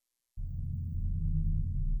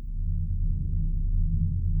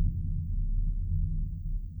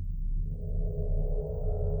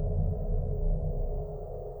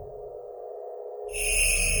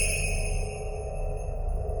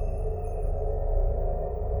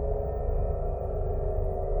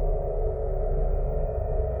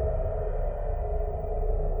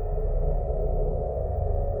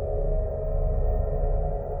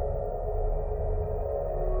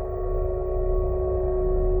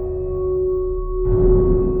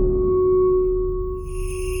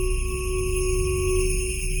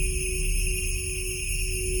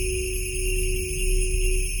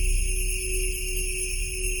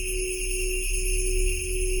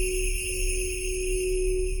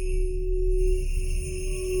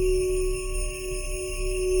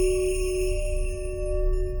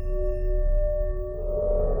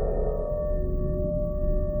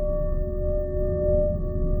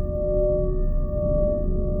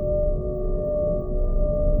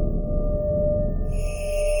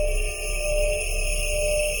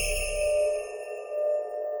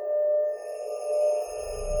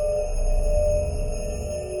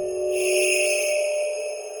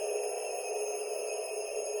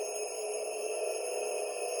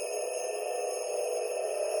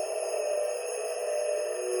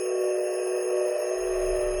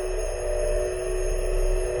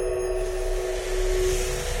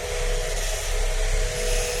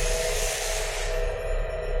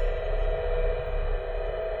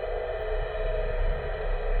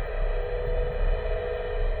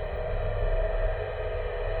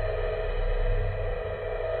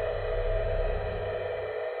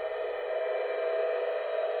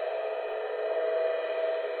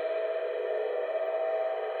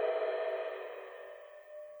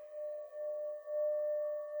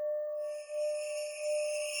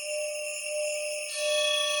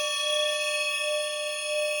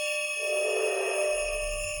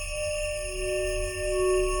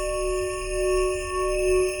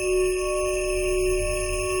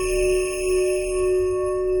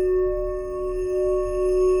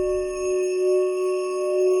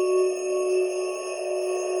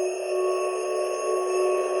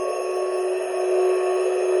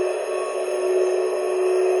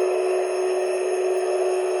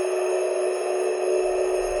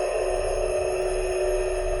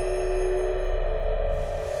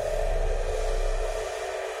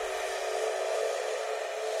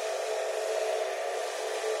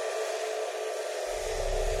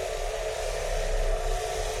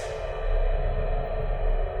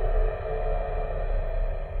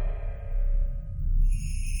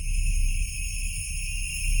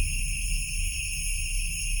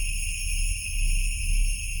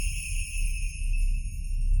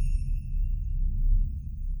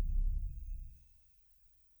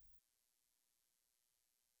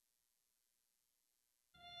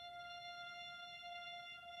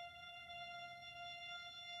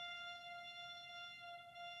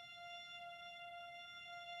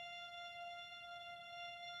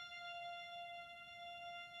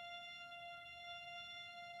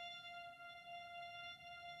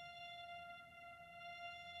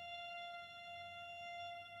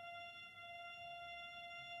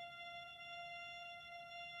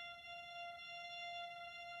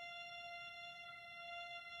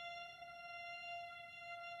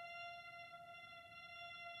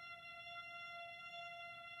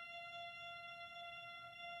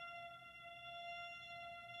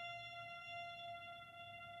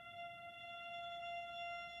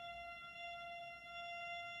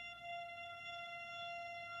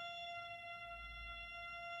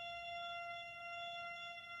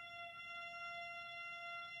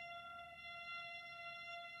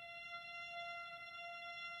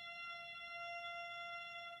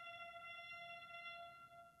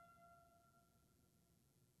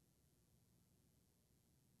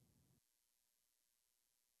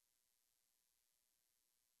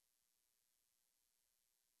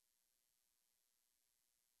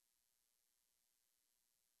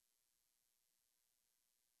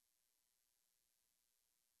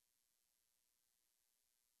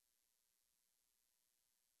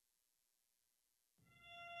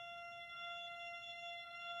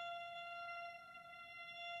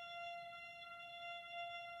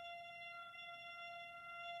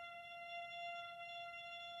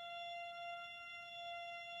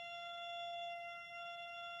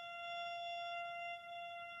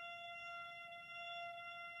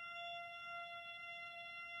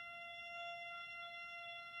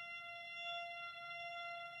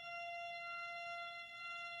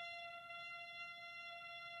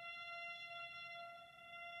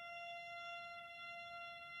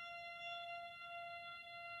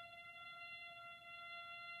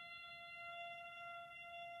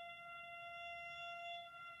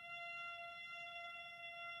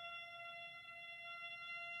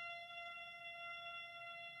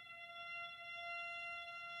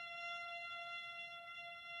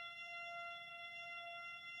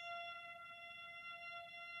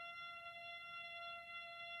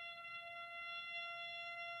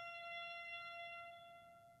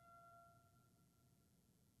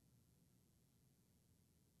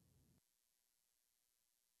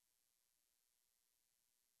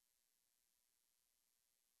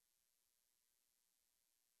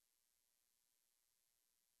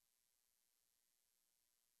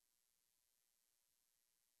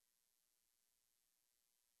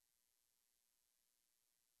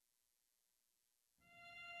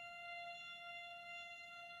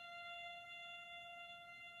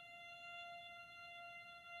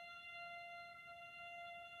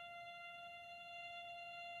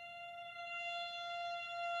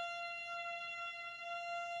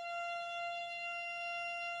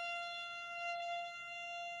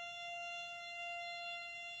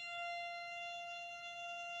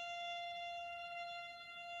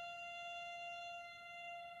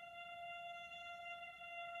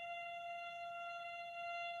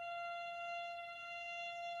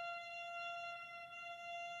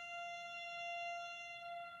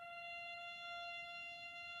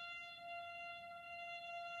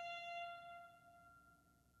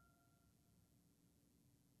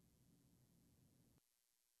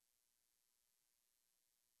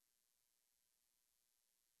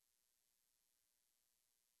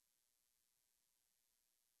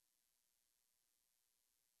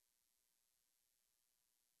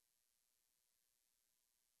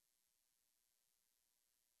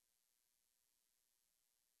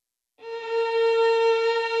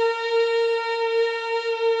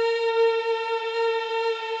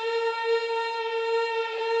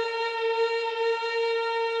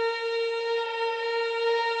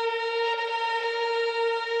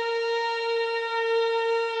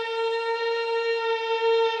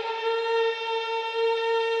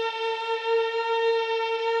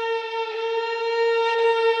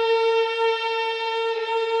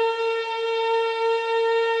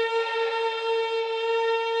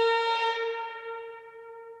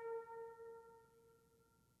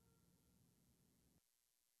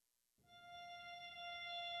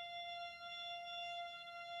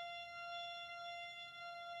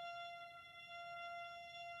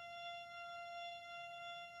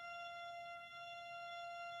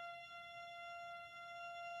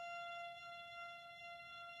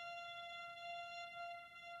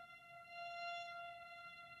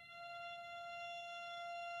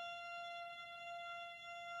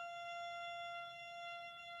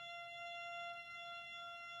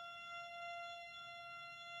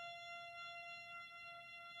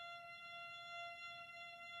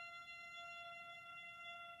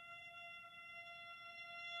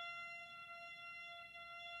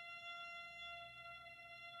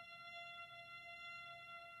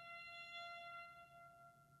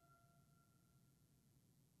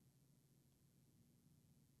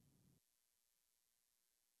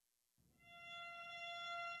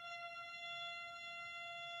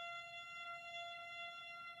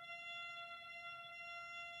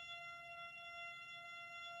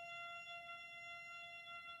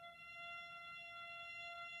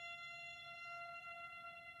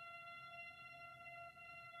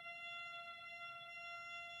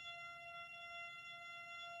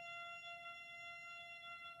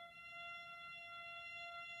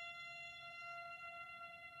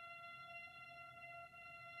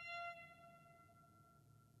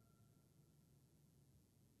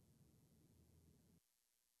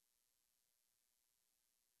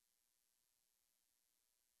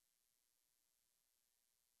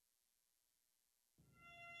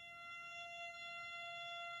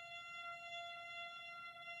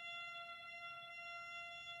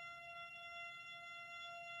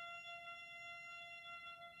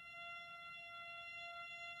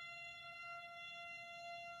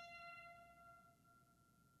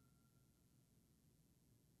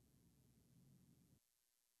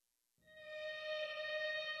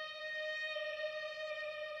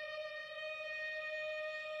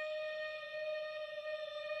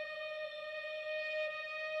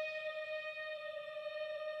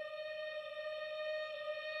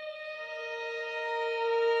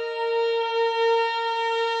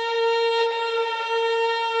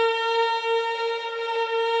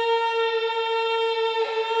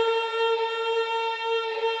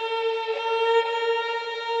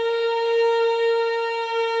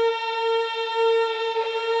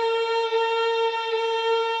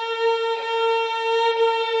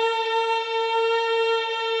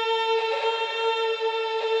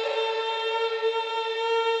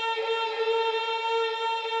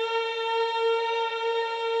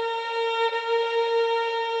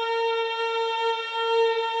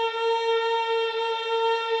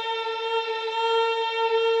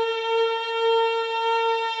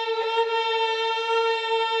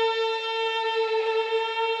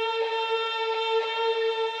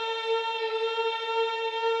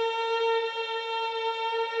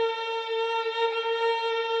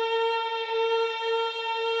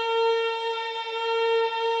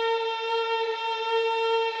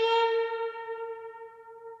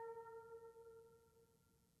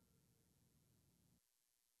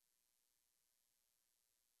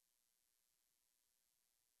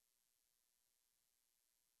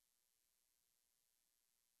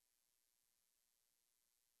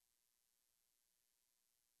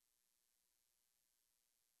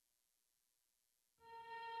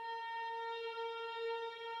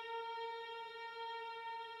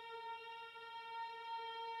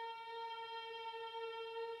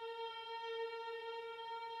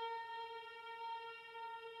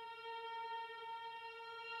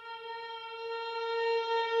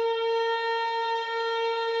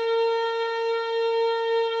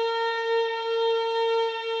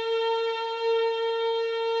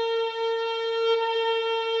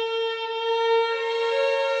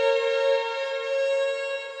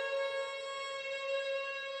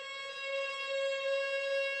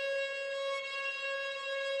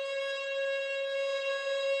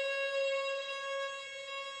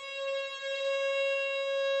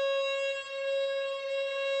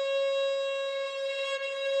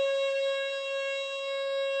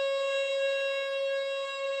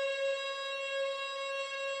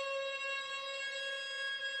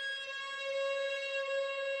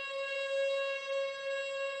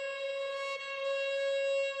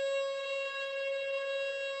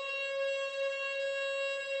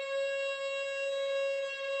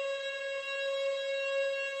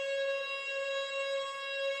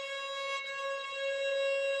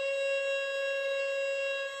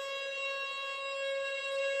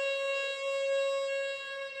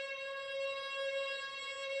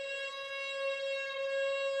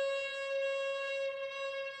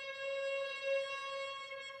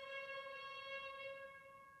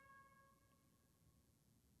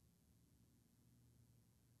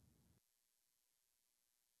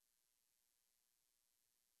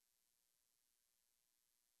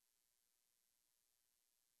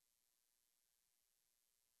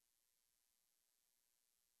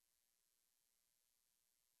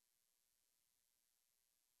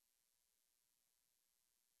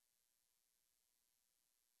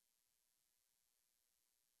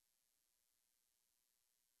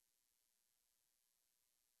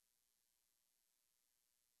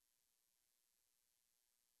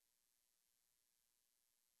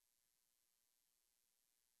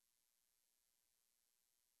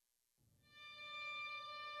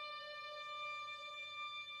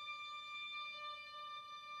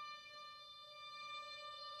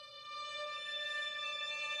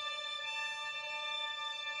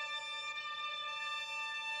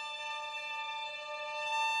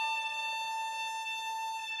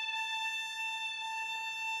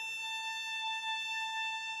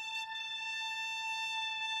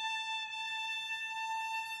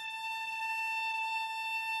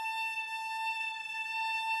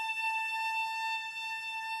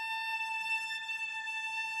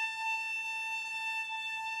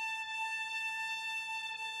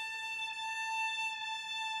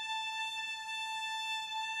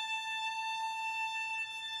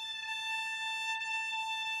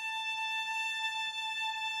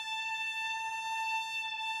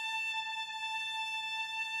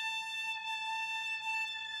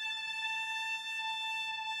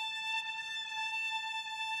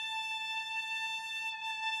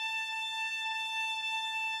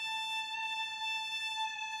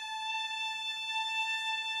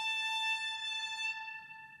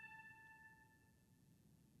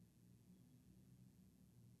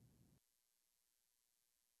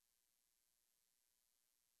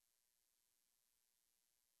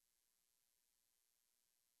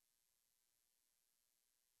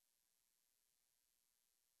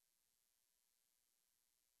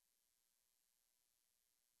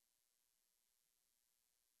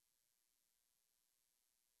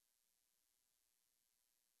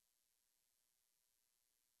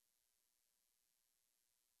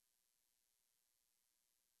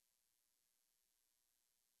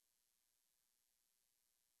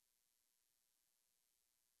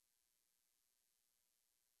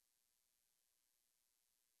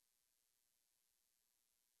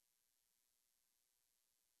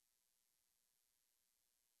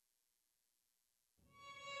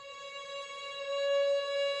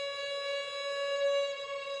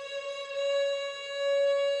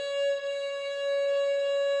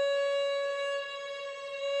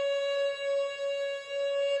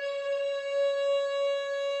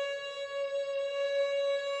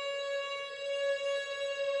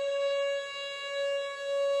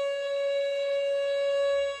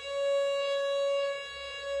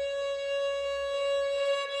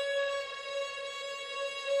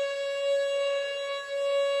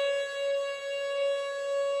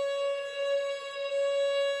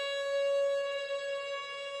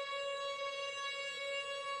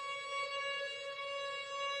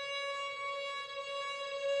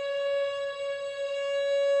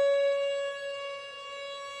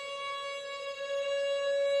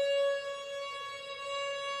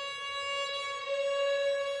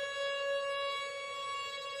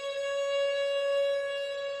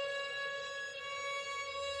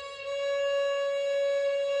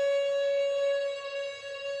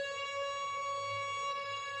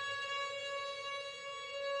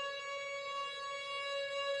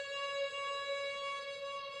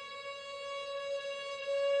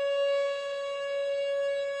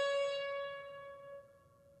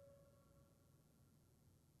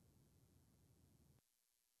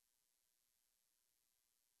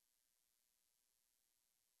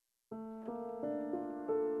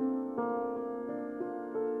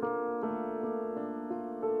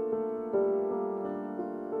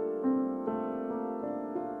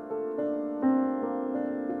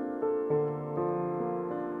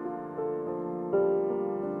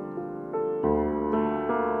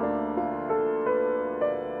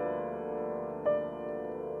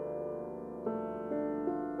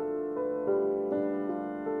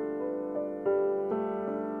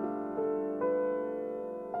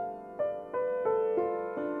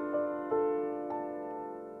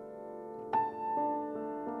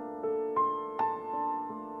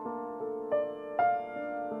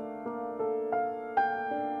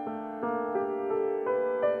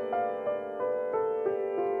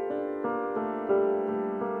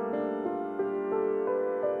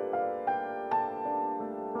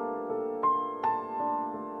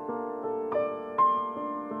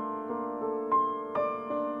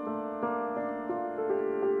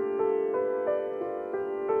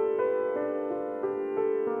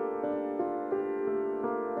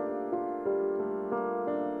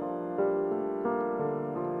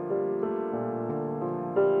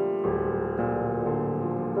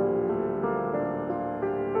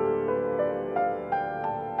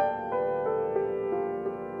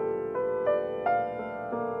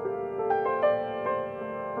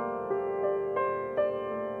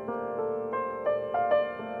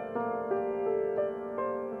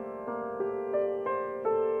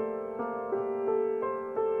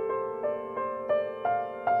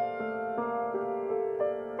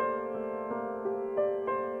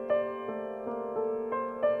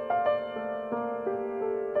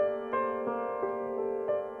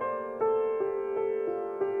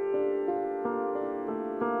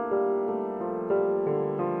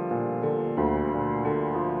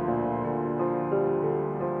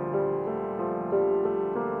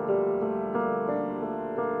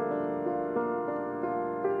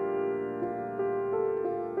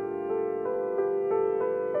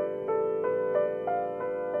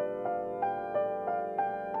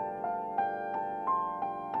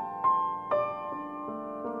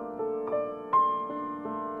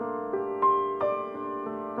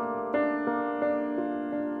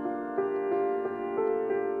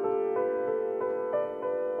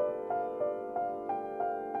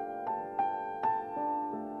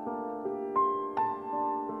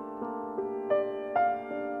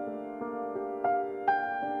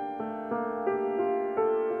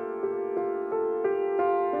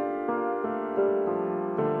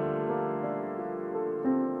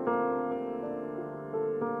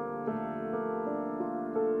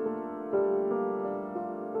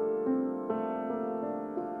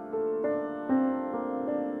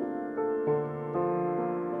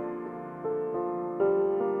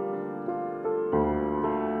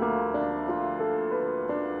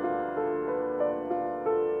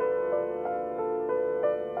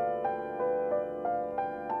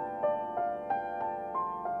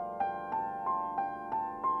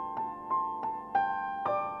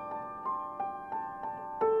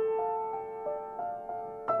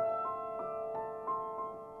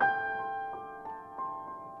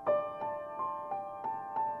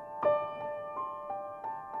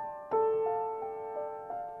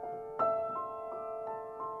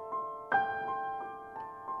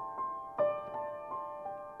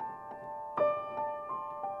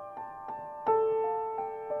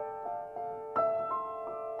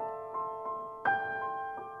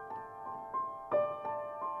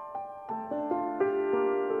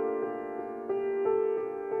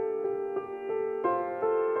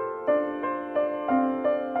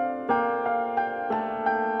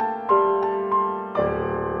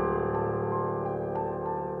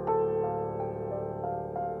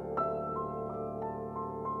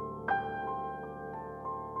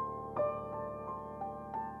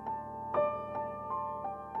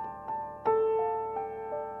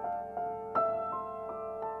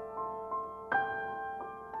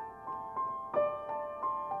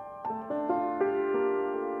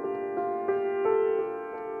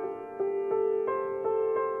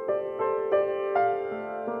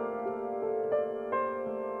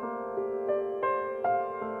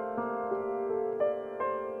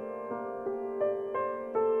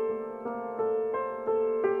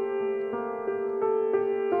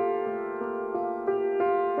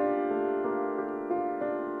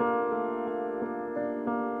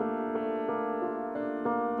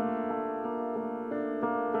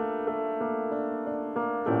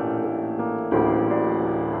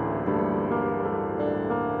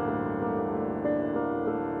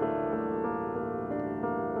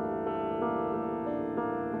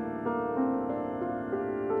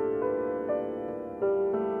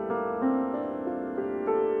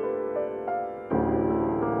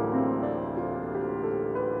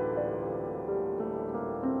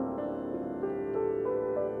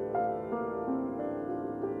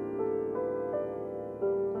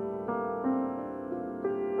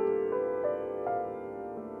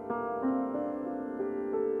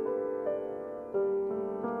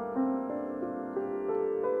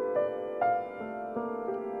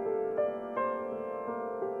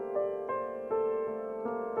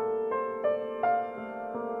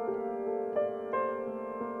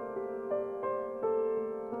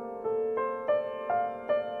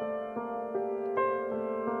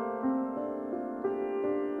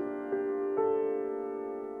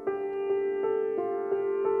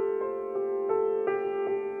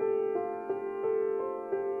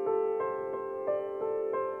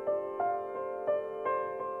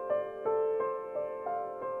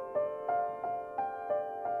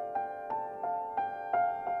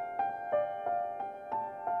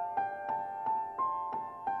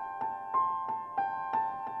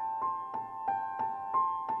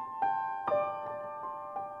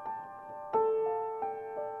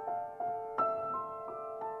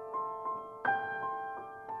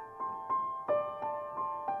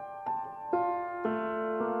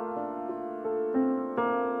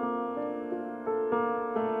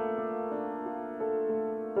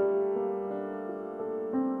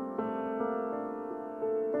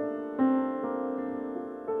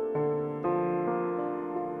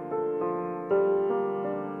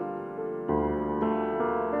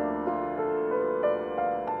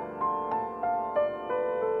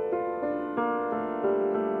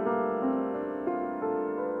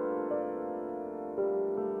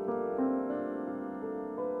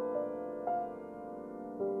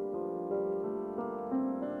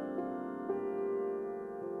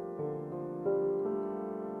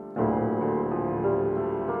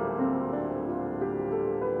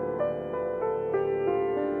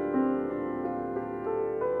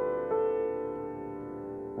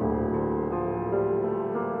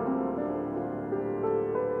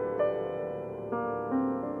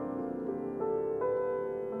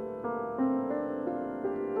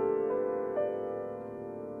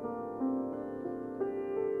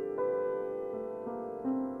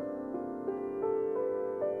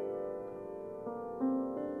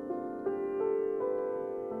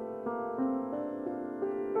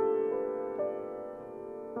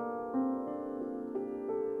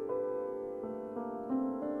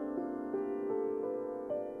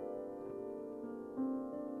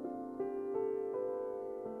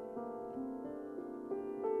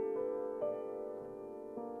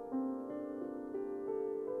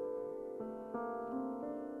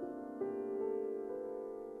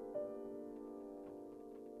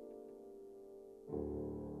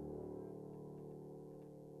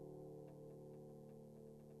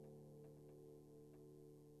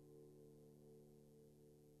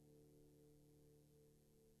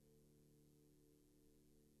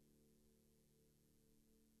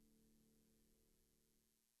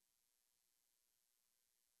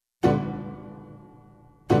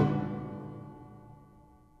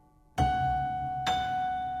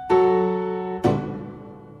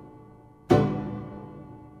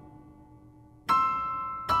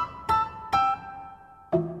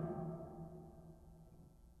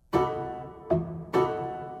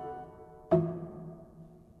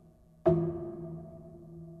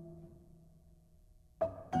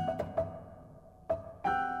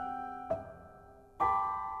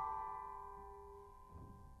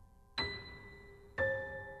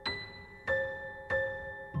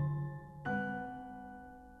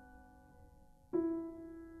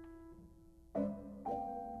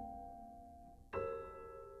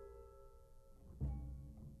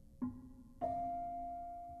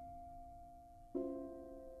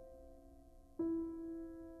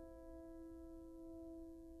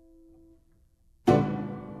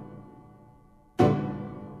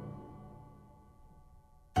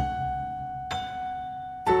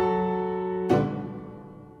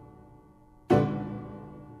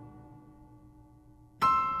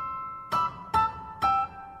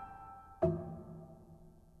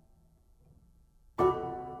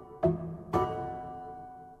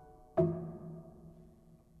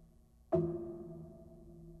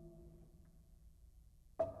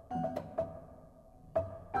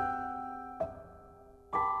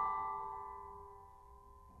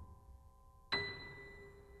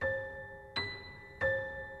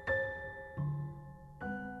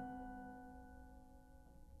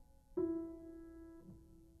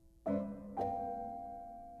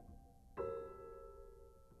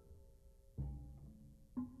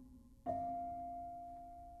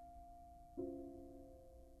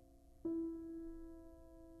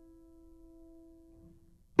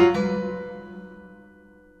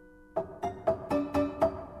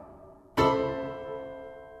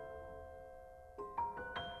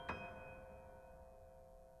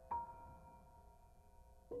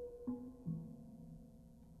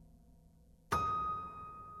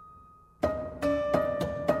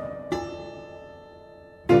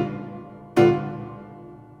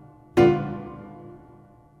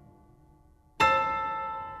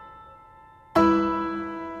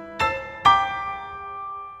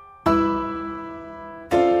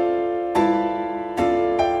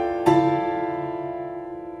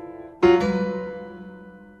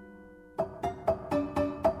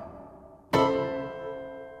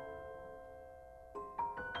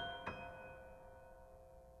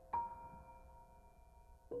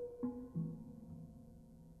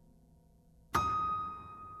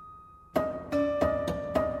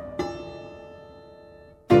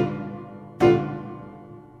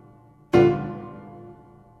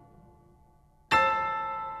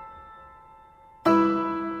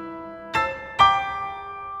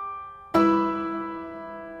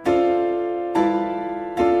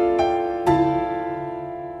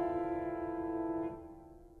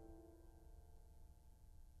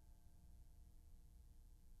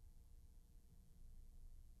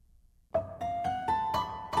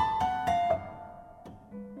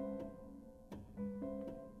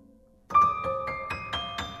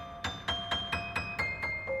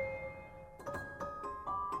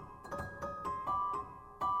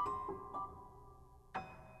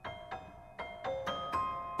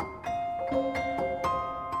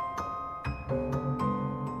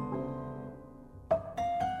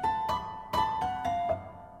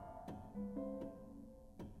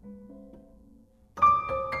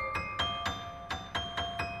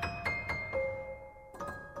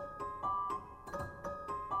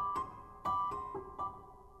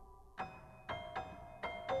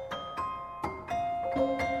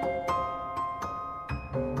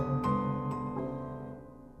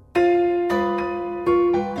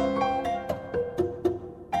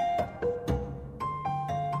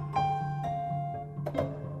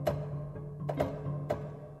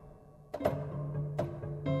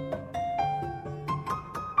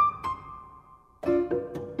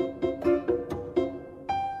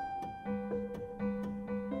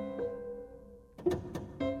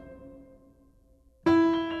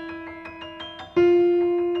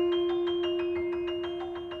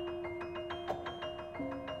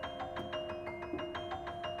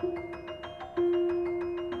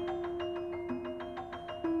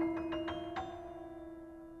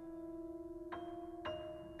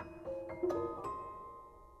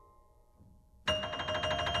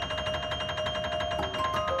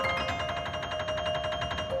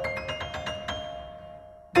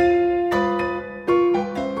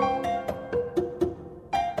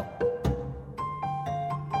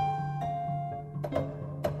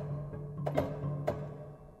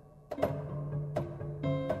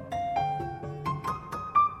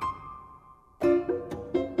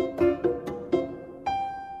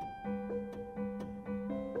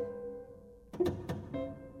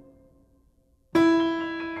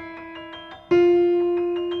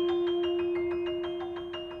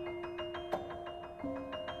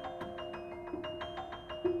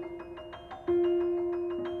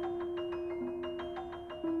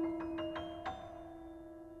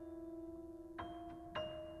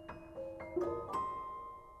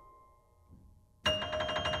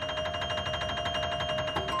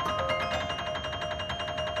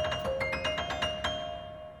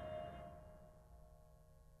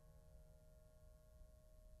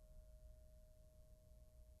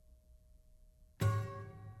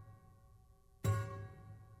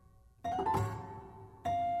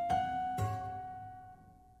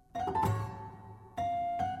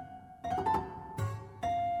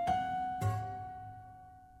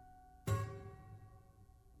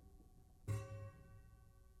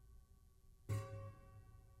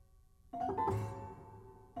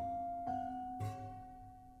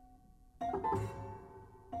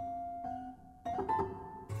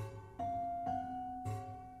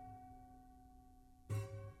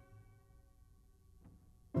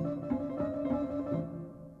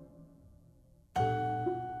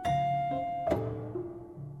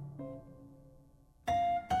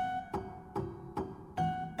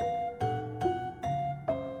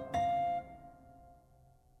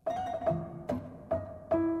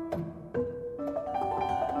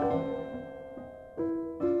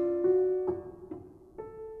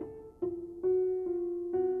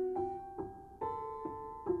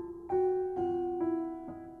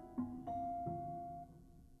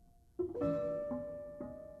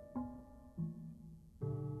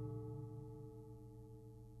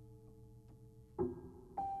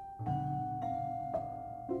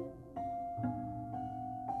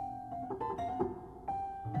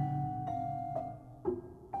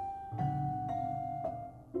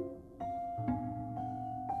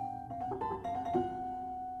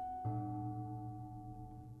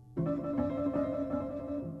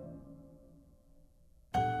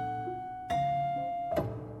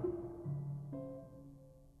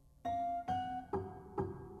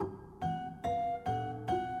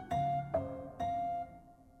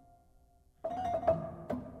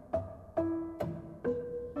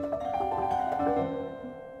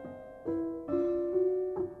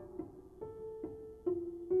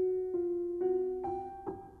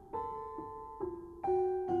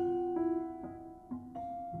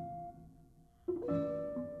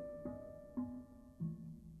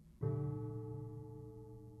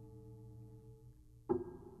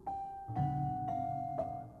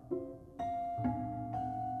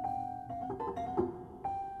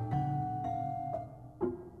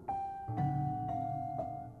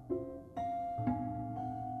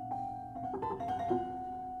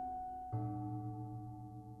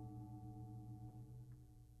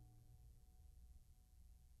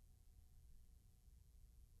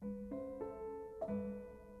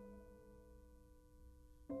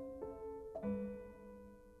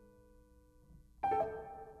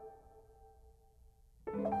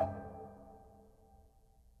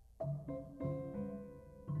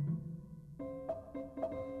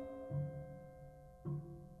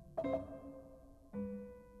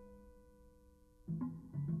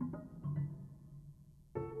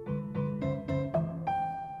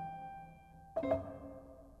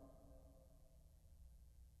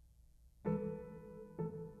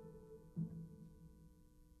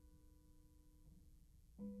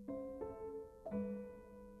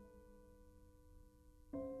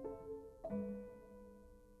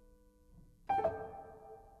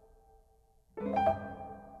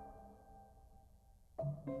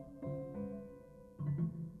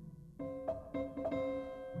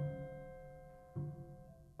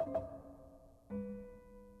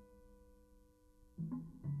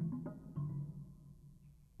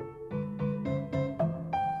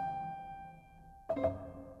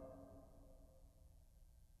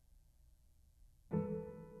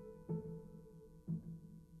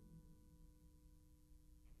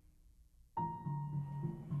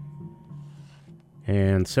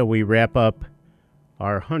 And so we wrap up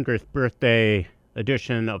our 100th birthday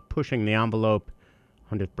edition of Pushing the Envelope.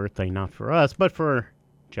 100th birthday not for us, but for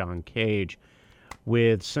John Cage,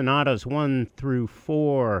 with sonatas 1 through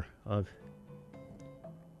 4 of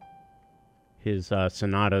his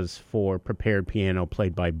sonatas for prepared piano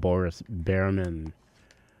played by Boris Behrman.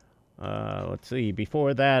 Let's see,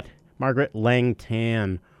 before that, Margaret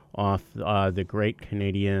Langtan off the great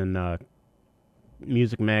Canadian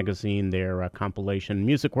music magazine, their compilation,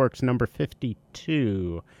 Music Works number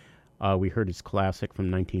 52. We heard his classic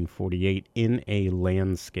from 1948, In a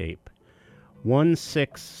Landscape.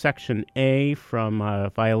 1/6 Section A from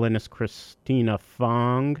violinist Christina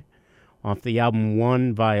Fong off the album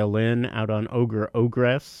One Violin, out on Ogre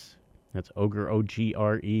Ogress. That's Ogre,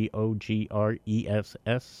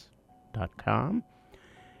 OGREOGRESS.com.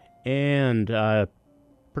 And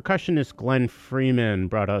percussionist Glenn Freeman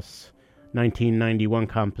brought us 1991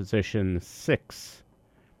 composition 6.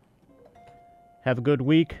 Have a good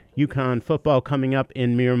week. UConn football coming up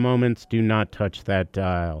in mere moments. Do not touch that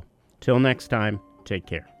dial. Till next time, take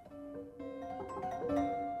care.